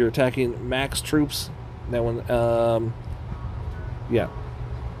players, if you're attacking max troops, that one, yeah.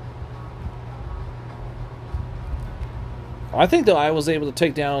 I think though I was able to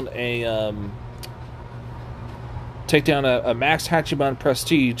take down a max Hachiman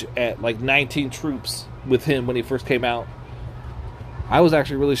Prestige at like 19 troops with him when he first came out. I was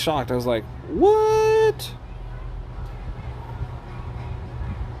actually really shocked. I was like, what?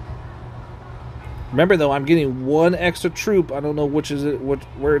 Remember though, I'm getting one extra troop. I don't know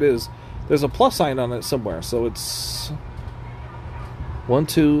where it is. There's a plus sign on it somewhere, so it's 1,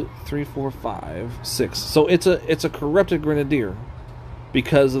 2, 3, 4, 5, 6. So it's a corrupted grenadier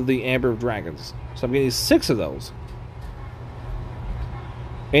because of the Amber of Dragons. So I'm getting 6 of those.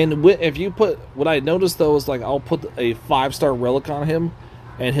 And if you put, what I noticed though is like I'll put a 5-star relic on him,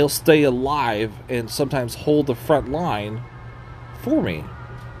 and he'll stay alive and sometimes hold the front line for me.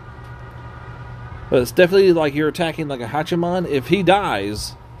 But it's definitely like you're attacking like a Hachiman. If he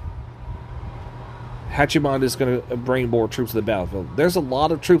dies, Hachiman is going to bring more troops to the battlefield. There's a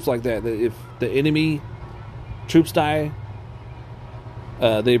lot of troops like that if the enemy troops die,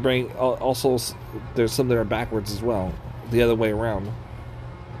 they bring... Also, there's some that are backwards as well. The other way around.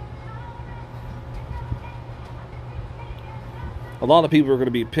 A lot of people are going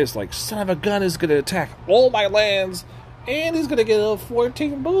to be pissed like, son of a gun is going to attack all my lands, and he's going to get a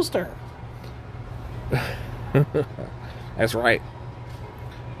 14 booster. That's right.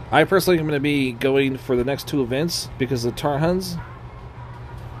 I personally am going to be going for the next 2 events because of Tarhuns.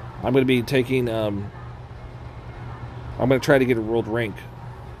 I'm going to be taking... I'm going to try to get a world rank.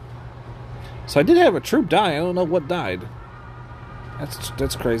 So I did have a troop die. I don't know what died.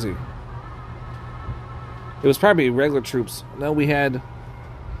 That's crazy. It was probably regular troops. No, we had...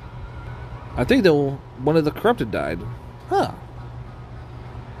 I think though one of the corrupted died. Huh.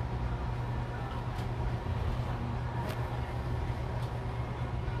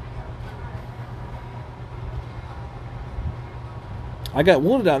 I got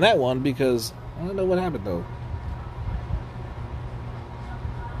wounded on that one because I don't know what happened though.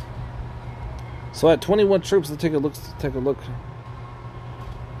 So I had 21 troops. Let's take a look.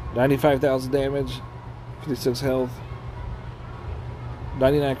 95,000 damage, 56 health,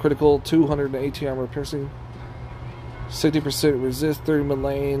 99 critical, 218 armor piercing, 60% resist, 30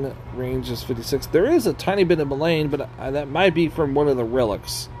 melee, range is 56. There is a tiny bit of melee, but that might be from one of the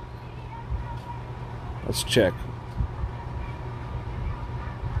relics. Let's check.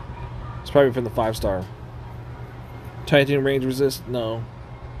 It's probably from the 5-star. Titanium range resist? No.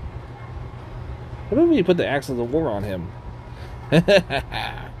 What if you put the Axis of War on him? Put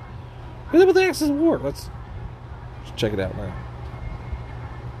the Axis of War. Let's check it out now.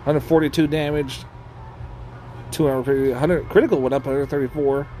 142 damage. 100 critical went up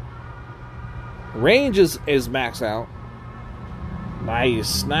 134. Range is maxed out.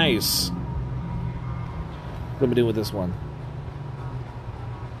 Nice, nice. What am I doing with this one?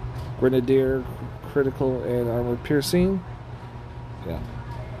 Grenadier, critical, and armor piercing. Yeah.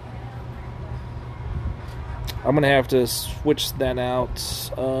 I'm gonna have to switch that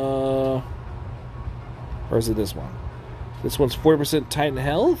out. Or is it this one? This one's 40% Titan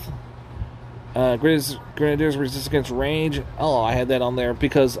health. Grenadiers resist against range. Oh, I had that on there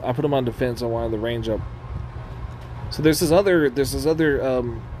because I put them on defense. I wanted the range up. So there's this other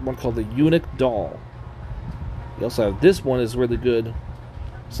one called the Eunuch Doll. You also have this one is really good.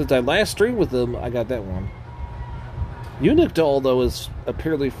 Since I last streamed with them, I got that one. Eunuch Doll though is a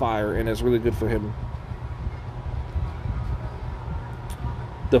purely fire and is really good for him.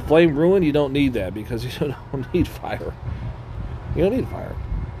 The Flame Ruin, you don't need that because you don't need fire. You don't need fire.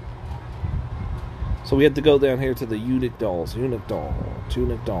 So we have to go down here to the Eunuch Dolls. Eunuch Doll.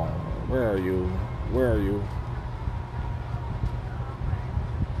 Eunuch Doll. Where are you? Where are you?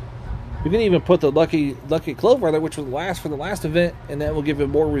 You can even put the Lucky Clover on there, which will last for the last event, and that will give it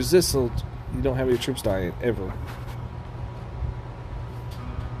more resist so you don't have your troops dying ever.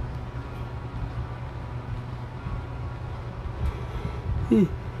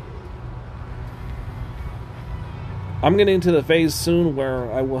 I'm getting into the phase soon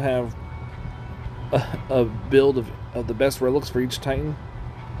where I will have a build of the best relics for each Titan.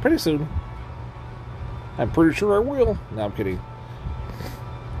 Pretty soon. I'm pretty sure I will. No, I'm kidding.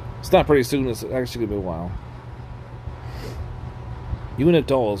 It's not pretty soon. It's actually going to be a while. Eunuch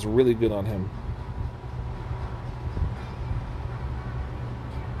Doll is really good on him.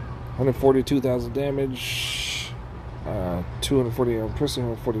 142,000 damage. 240 armor piercing,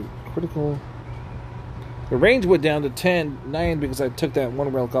 140 critical. The range went down to 9 because I took that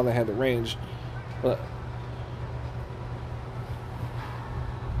one relic on that had the range. But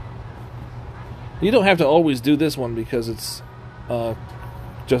you don't have to always do this one because it's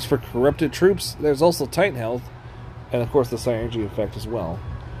just for corrupted troops. There's also Titan health, and of course the synergy effect as well.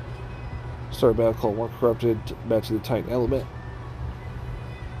 Start a battle called one corrupted, back to the Titan element.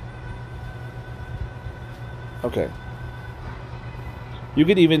 Okay. You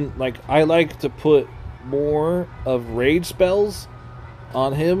could even, like, I like to put more of rage spells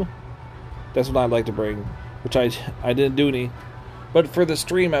on him. That's what I'd like to bring, which I didn't do any. But for the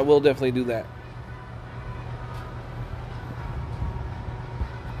stream, I will definitely do that.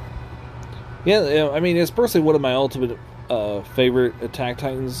 Yeah, I mean, it's personally one of my ultimate favorite attack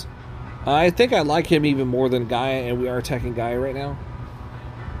titans. I think I like him even more than Gaia, and we are attacking Gaia right now.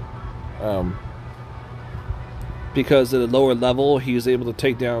 Because at a lower level, he is able to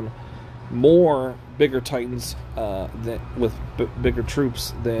take down more bigger titans with bigger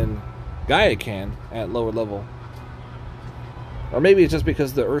troops than Gaia can at lower level. Or maybe it's just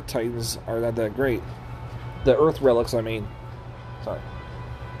because the Earth Titans are not that great. The Earth Relics, I mean. Sorry.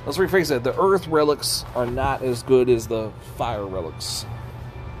 Let's rephrase that. The Earth Relics are not as good as the Fire Relics.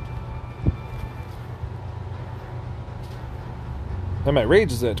 And my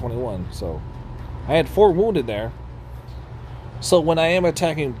rage is at 21, so I had 4 wounded there. So when I am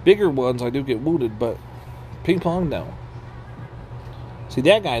attacking bigger ones, I do get wounded, but ping pong, no. See,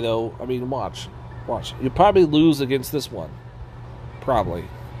 that guy, though, I mean, watch. You'll probably lose against this one. Probably.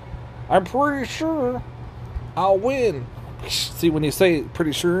 I'm pretty sure I'll win. See, when you say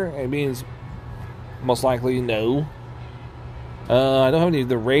pretty sure, it means most likely no. I don't have any of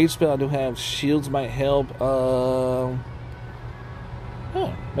the rage spell. I do have shields might help.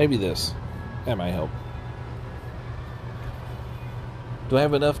 Maybe this. That might help. Do I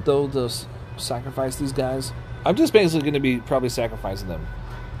have enough, though, to sacrifice these guys? I'm just basically going to be probably sacrificing them.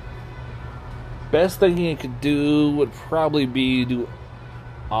 Best thing I could do would probably be do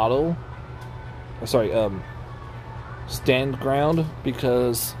auto. Sorry, stand ground,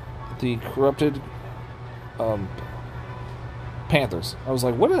 because the corrupted Panthers. I was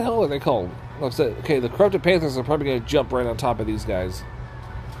like, what the hell are they called? I said, okay, the corrupted Panthers are probably going to jump right on top of these guys.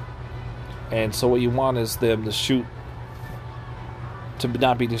 And so what you want is them to shoot, to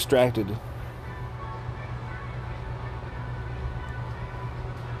not be distracted.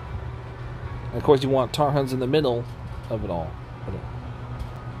 And of course, you want Tar Huns in the middle of it all.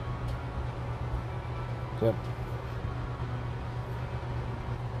 Yep.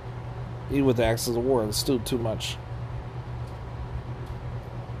 Even with the Axis of War, it's still too much.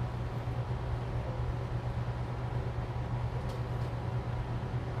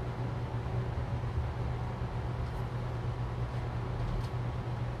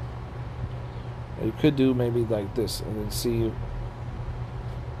 You could do maybe like this and then see.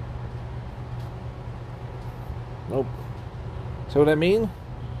 Nope. See what I mean?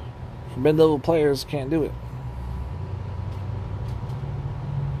 Mid-level players can't do it.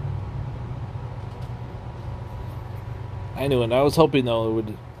 I knew it. I was hoping though it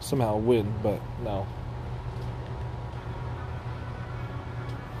would somehow win, but no.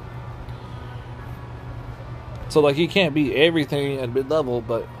 So like you can't beat everything at mid-level,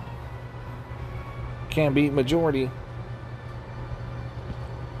 but can't beat majority.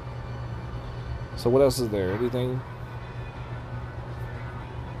 So what else is there? Anything?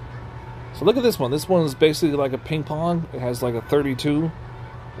 So look at this one. This one is basically like a ping pong. It has like a 32.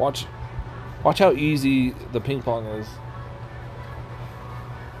 Watch how easy the ping pong is.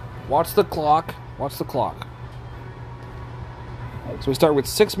 Watch the clock. Watch the clock. So we start with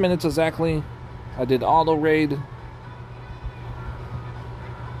 6 minutes exactly. I did auto raid.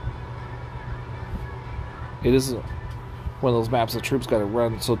 It is one of those maps the troops got to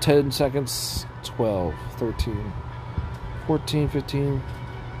run. So 10 seconds, 12, 13, 14, 15.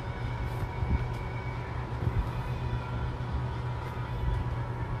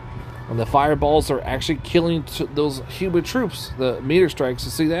 And the fireballs are actually killing those human troops. The meter strikes,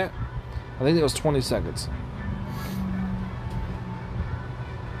 you see that? I think it was 20 seconds.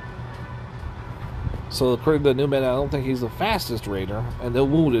 So according to the new meta, I don't think he's the fastest raider. And they're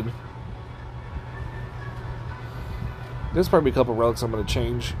wounded. There's probably a couple relics I'm going to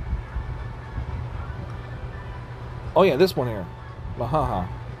change. Oh yeah, this one here. Mahaha.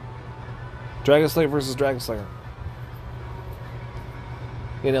 Dragon Slayer versus Dragon Slayer.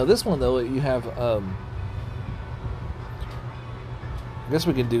 You know, this one though, you have, I guess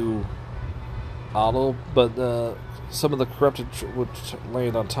we can do auto, but some of the corrupted would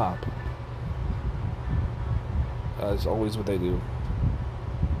land on top. It's always what they do.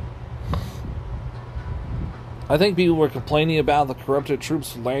 I think people were complaining about the corrupted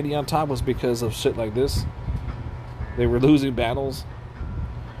troops landing on top was because of shit like this. They were losing battles.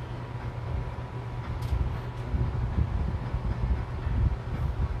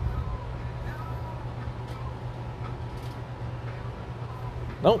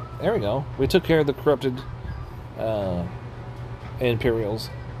 Nope, there we go. We took care of the corrupted Imperials.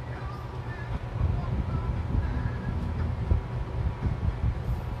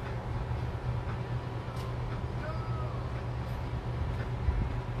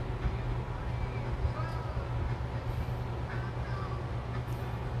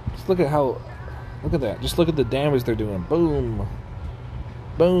 Just look at that. Just look at the damage they're doing. Boom.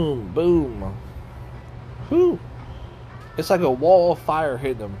 Boom, boom. Whew. It's like a wall of fire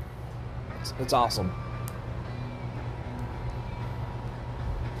hitting them. It's awesome.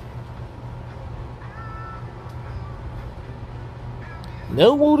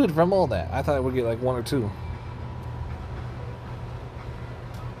 No wounded from all that. I thought I would get like one or two.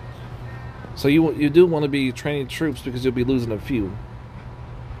 So you do want to be training troops because you'll be losing a few.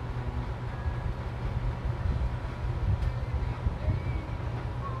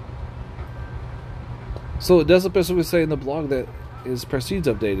 So it doesn't specifically say in the blog that his prestige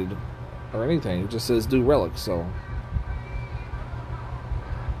updated or anything. It just says do relics, so.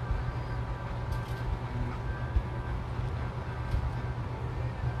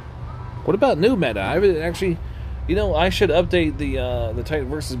 What about new meta? I would actually, you know, I should update the Titan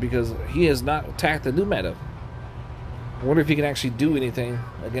Versus because he has not attacked the new meta. I wonder if he can actually do anything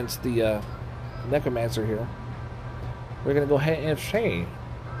against the Necromancer here. We're gonna go ahead and say.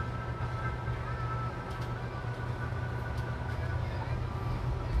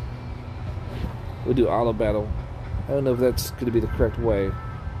 We'll do auto battle. I don't know if that's going to be the correct way.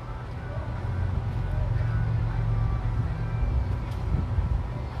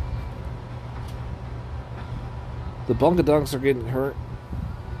 The Bunkadunks are getting hurt.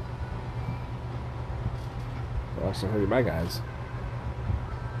 They're also hurting my guys.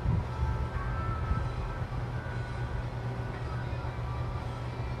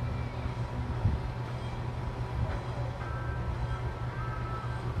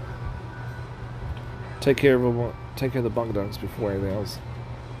 Take care of them. Take care of the bunk dunks before anything else.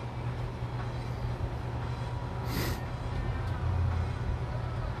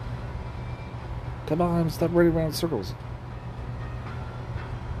 Come on, stop running around in circles.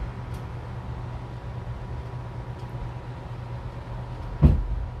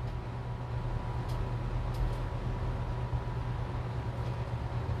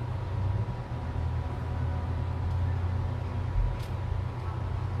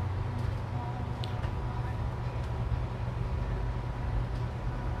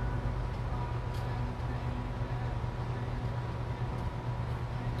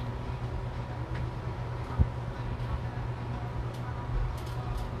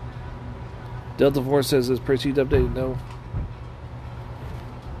 Delta Force says this Prestige updated. No.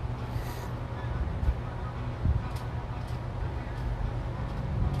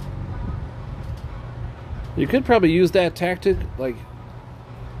 You could probably use that tactic, like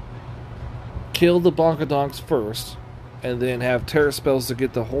kill the Bonkadonks first, and then have terror spells to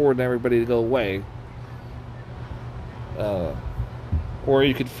get the horde and everybody to go away. Or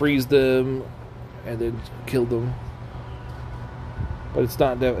you could freeze them and then kill them. But it's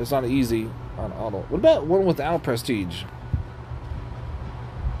not easy on auto. What about one without prestige?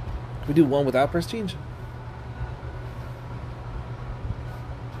 Can we do one without prestige?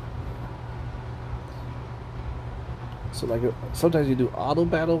 So like sometimes you do auto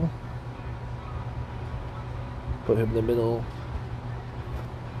battle. Put him in the middle.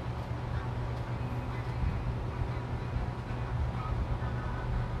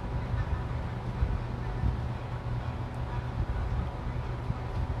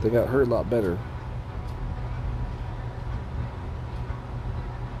 They got hurt a lot better.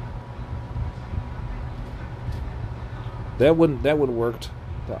 That wouldn't worked.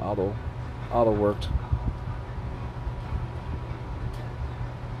 The auto worked.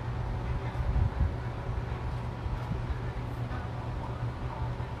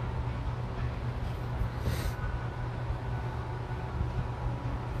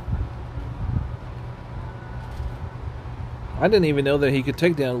 I didn't even know that he could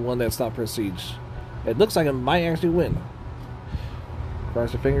take down one that's not prestige. It looks like it might actually win.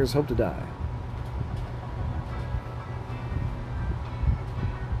 Cross your fingers, hope to die.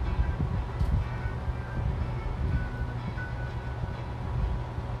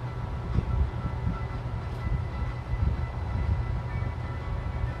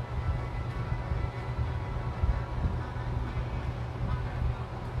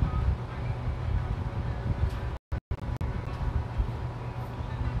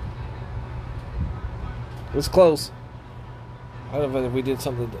 It was close. I don't know if we did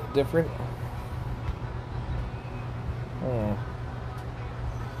something different.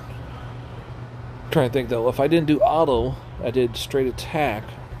 Trying to think though. If I didn't do auto, I did straight attack.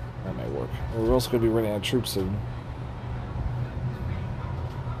 That might work. We're also going to be running out of troops soon.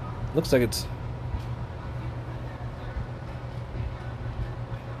 Looks like it's.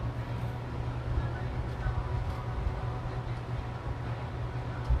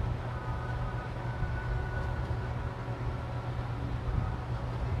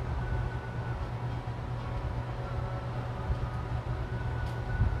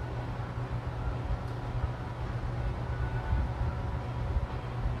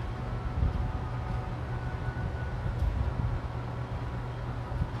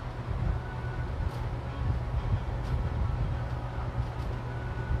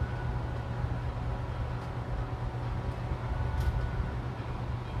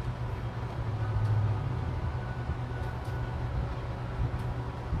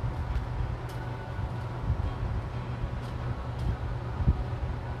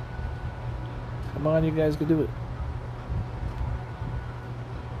 Come on, you guys can do it.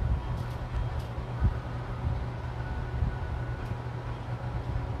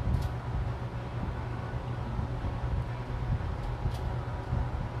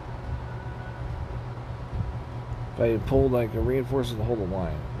 If I pull like a reinforcer to hold the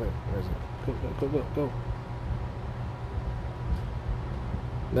line. Wait, where is it? Go.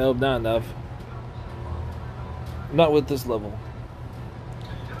 No, not enough. Not with this level.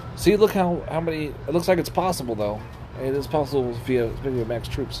 See, look how many. It looks like it's possible, though. It is possible via max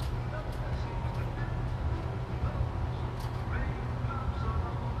troops.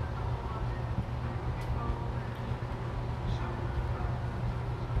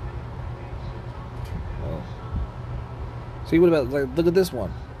 Well, see, what about like? Look at this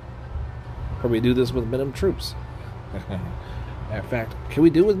one. Probably do this with minimum troops. In fact, can we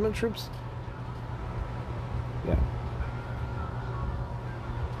do it with minimum troops? Yeah.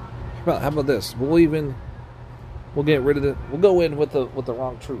 How about this? We'll get rid of it. We'll go in with the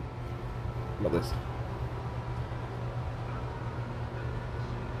wrong troop. How about this?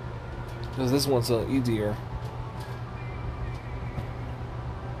 Because this one's easier.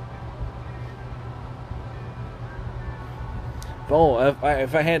 Oh,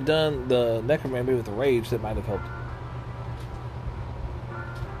 if I had done the Necromancer with the Rage, that might have helped.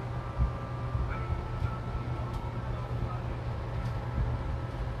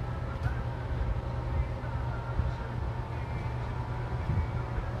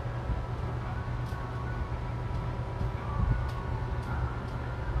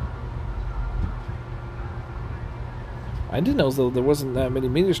 I didn't know though there wasn't that many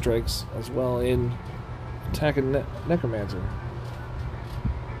meteor strikes as well in attacking Necromancer.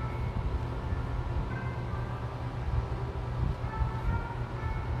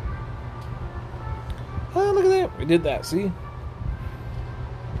 Oh, look at that! We did that. See?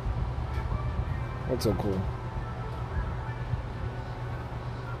 That's so cool.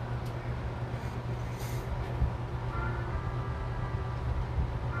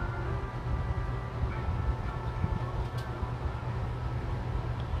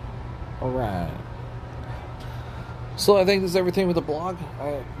 Alright. So I think that's everything with the blog.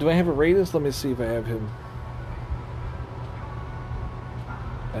 Do I have a Raidus? Let me see if I have him.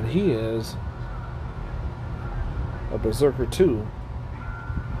 And he is a Berserker 2.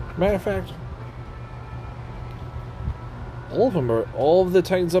 Matter of fact, all of the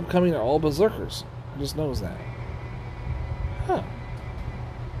Titans upcoming are all Berserkers. Who just knows that? Huh.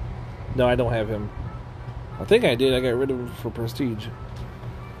 No, I don't have him. I think I did. I got rid of him for Prestige.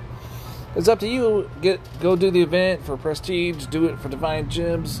 It's up to you. Go do the event for Prestige. Do it for Divine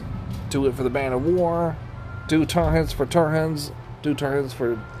Gems. Do it for the Band of War. Do Tarhans for Tarhans. Do Tarhans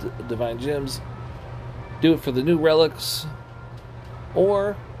for Divine Gems. Do it for the new relics.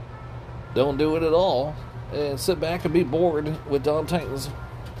 Or don't do it at all and sit back and be bored with Dawn Titans.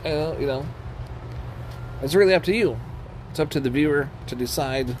 You know, it's really up to you. It's up to the viewer to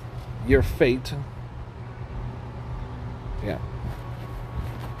decide your fate. Yeah.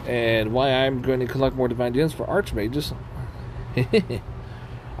 And why I'm going to collect more Divine Gems for Archmages.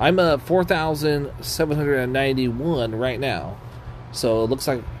 I'm 4,791 right now. So it looks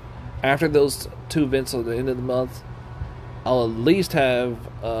like after those two events at the end of the month, I'll at least have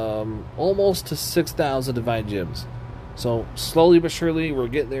almost to 6,000 Divine Gems. So slowly but surely we're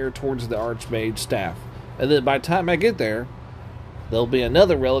getting there towards the Archmage staff. And then by the time I get there, there'll be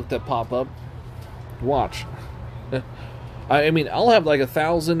another relic that pop up. Watch. I mean, I'll have like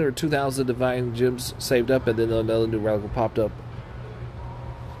 1,000 or 2,000 Divine Gems saved up, and then another new relic will pop up.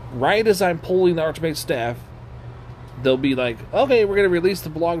 Right as I'm pulling the Archmage staff, they'll be like, okay, we're going to release the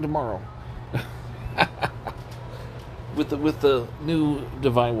blog tomorrow. with the new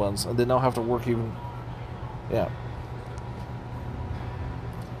Divine ones, and then I'll have to work even... Yeah.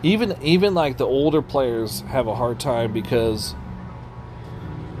 Even like the older players have a hard time because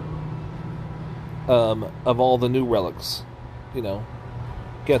of all the new relics. You know,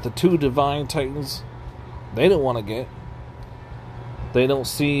 got the 2 Divine Titans they don't want to get. They don't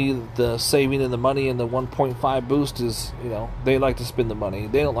see the saving in the money, and the 1.5 boost is, you know, they like to spend the money.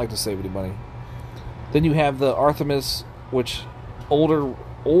 They don't like to save any money. Then you have the Artemis, which older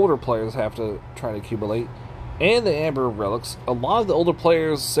players have to try to accumulate, and the Amber relics. A lot of the older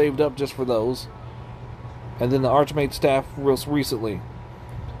players saved up just for those. And then the Archmage staff recently.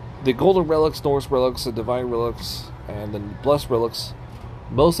 The Golden relics, Norse relics, the Divine relics, and the Blessed relics.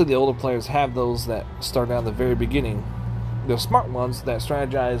 Most of the older players have those that start out at the very beginning. The smart ones that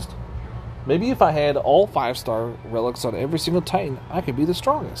strategized, maybe if I had all 5-star relics on every single Titan, I could be the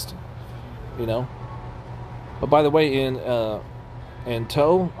strongest. You know? But by the way, in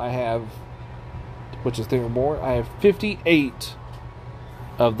tow, I have, which is Thing More, I have 58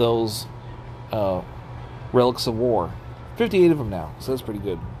 of those relics of war. 58 of them now, so that's pretty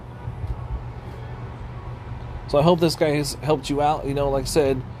good. So I hope this guy has helped you out. You know, like I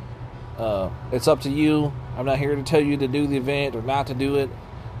said, it's up to you. I'm not here to tell you to do the event or not to do it.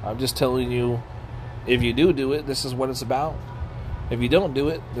 I'm just telling you, if you do it, this is what it's about. If you don't do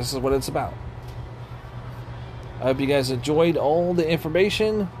it, this is what it's about. I hope you guys enjoyed all the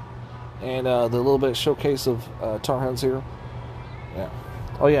information and the little bit showcase of Tarhans here. Yeah.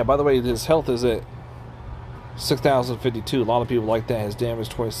 Oh yeah, by the way, his health is at 6,052. A lot of people like that. His damage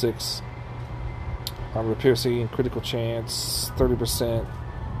 26. Armor piercing, critical chance, 30%.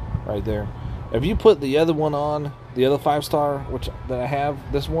 Right there. If you put the other one on, the other 5-star, that I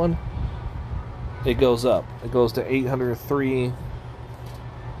have, this one, it goes up. It goes to 803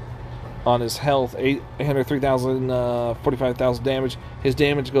 on his health, 803,000, 45,000 damage. His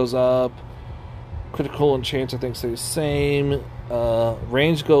damage goes up. Critical and chance, I think, stay the same.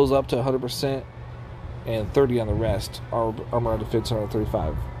 Range goes up to 100%, and 30 on the rest. Armor defense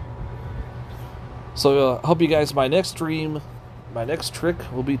 135. So hope you guys. My next stream, my next trick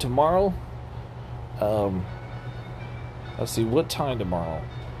will be tomorrow. Let's see what time tomorrow.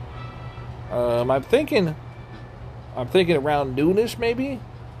 I'm thinking around noonish maybe.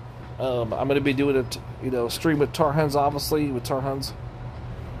 I'm gonna be doing a stream with Tarhuns, obviously with Tarhuns.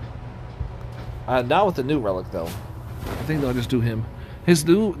 Not with the new relic though. I think they'll just do him.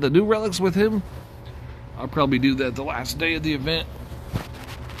 The new relics with him. I'll probably do that the last day of the event.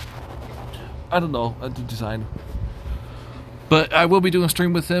 I don't know. I did decide. But I will be doing a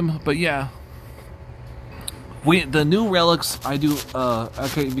stream with him. But yeah. The new relics I do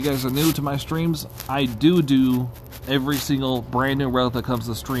okay, if you guys are new to my streams, I do every single brand new relic that comes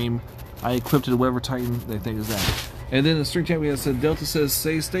to stream. I equip it to whatever Titan they think is that. And then the stream chat we have said Delta says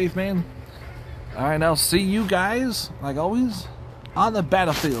stay safe, man. Alright, now see you guys, like always, on the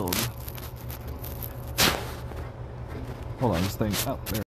battlefield. Hold on, this thing. Oh, there.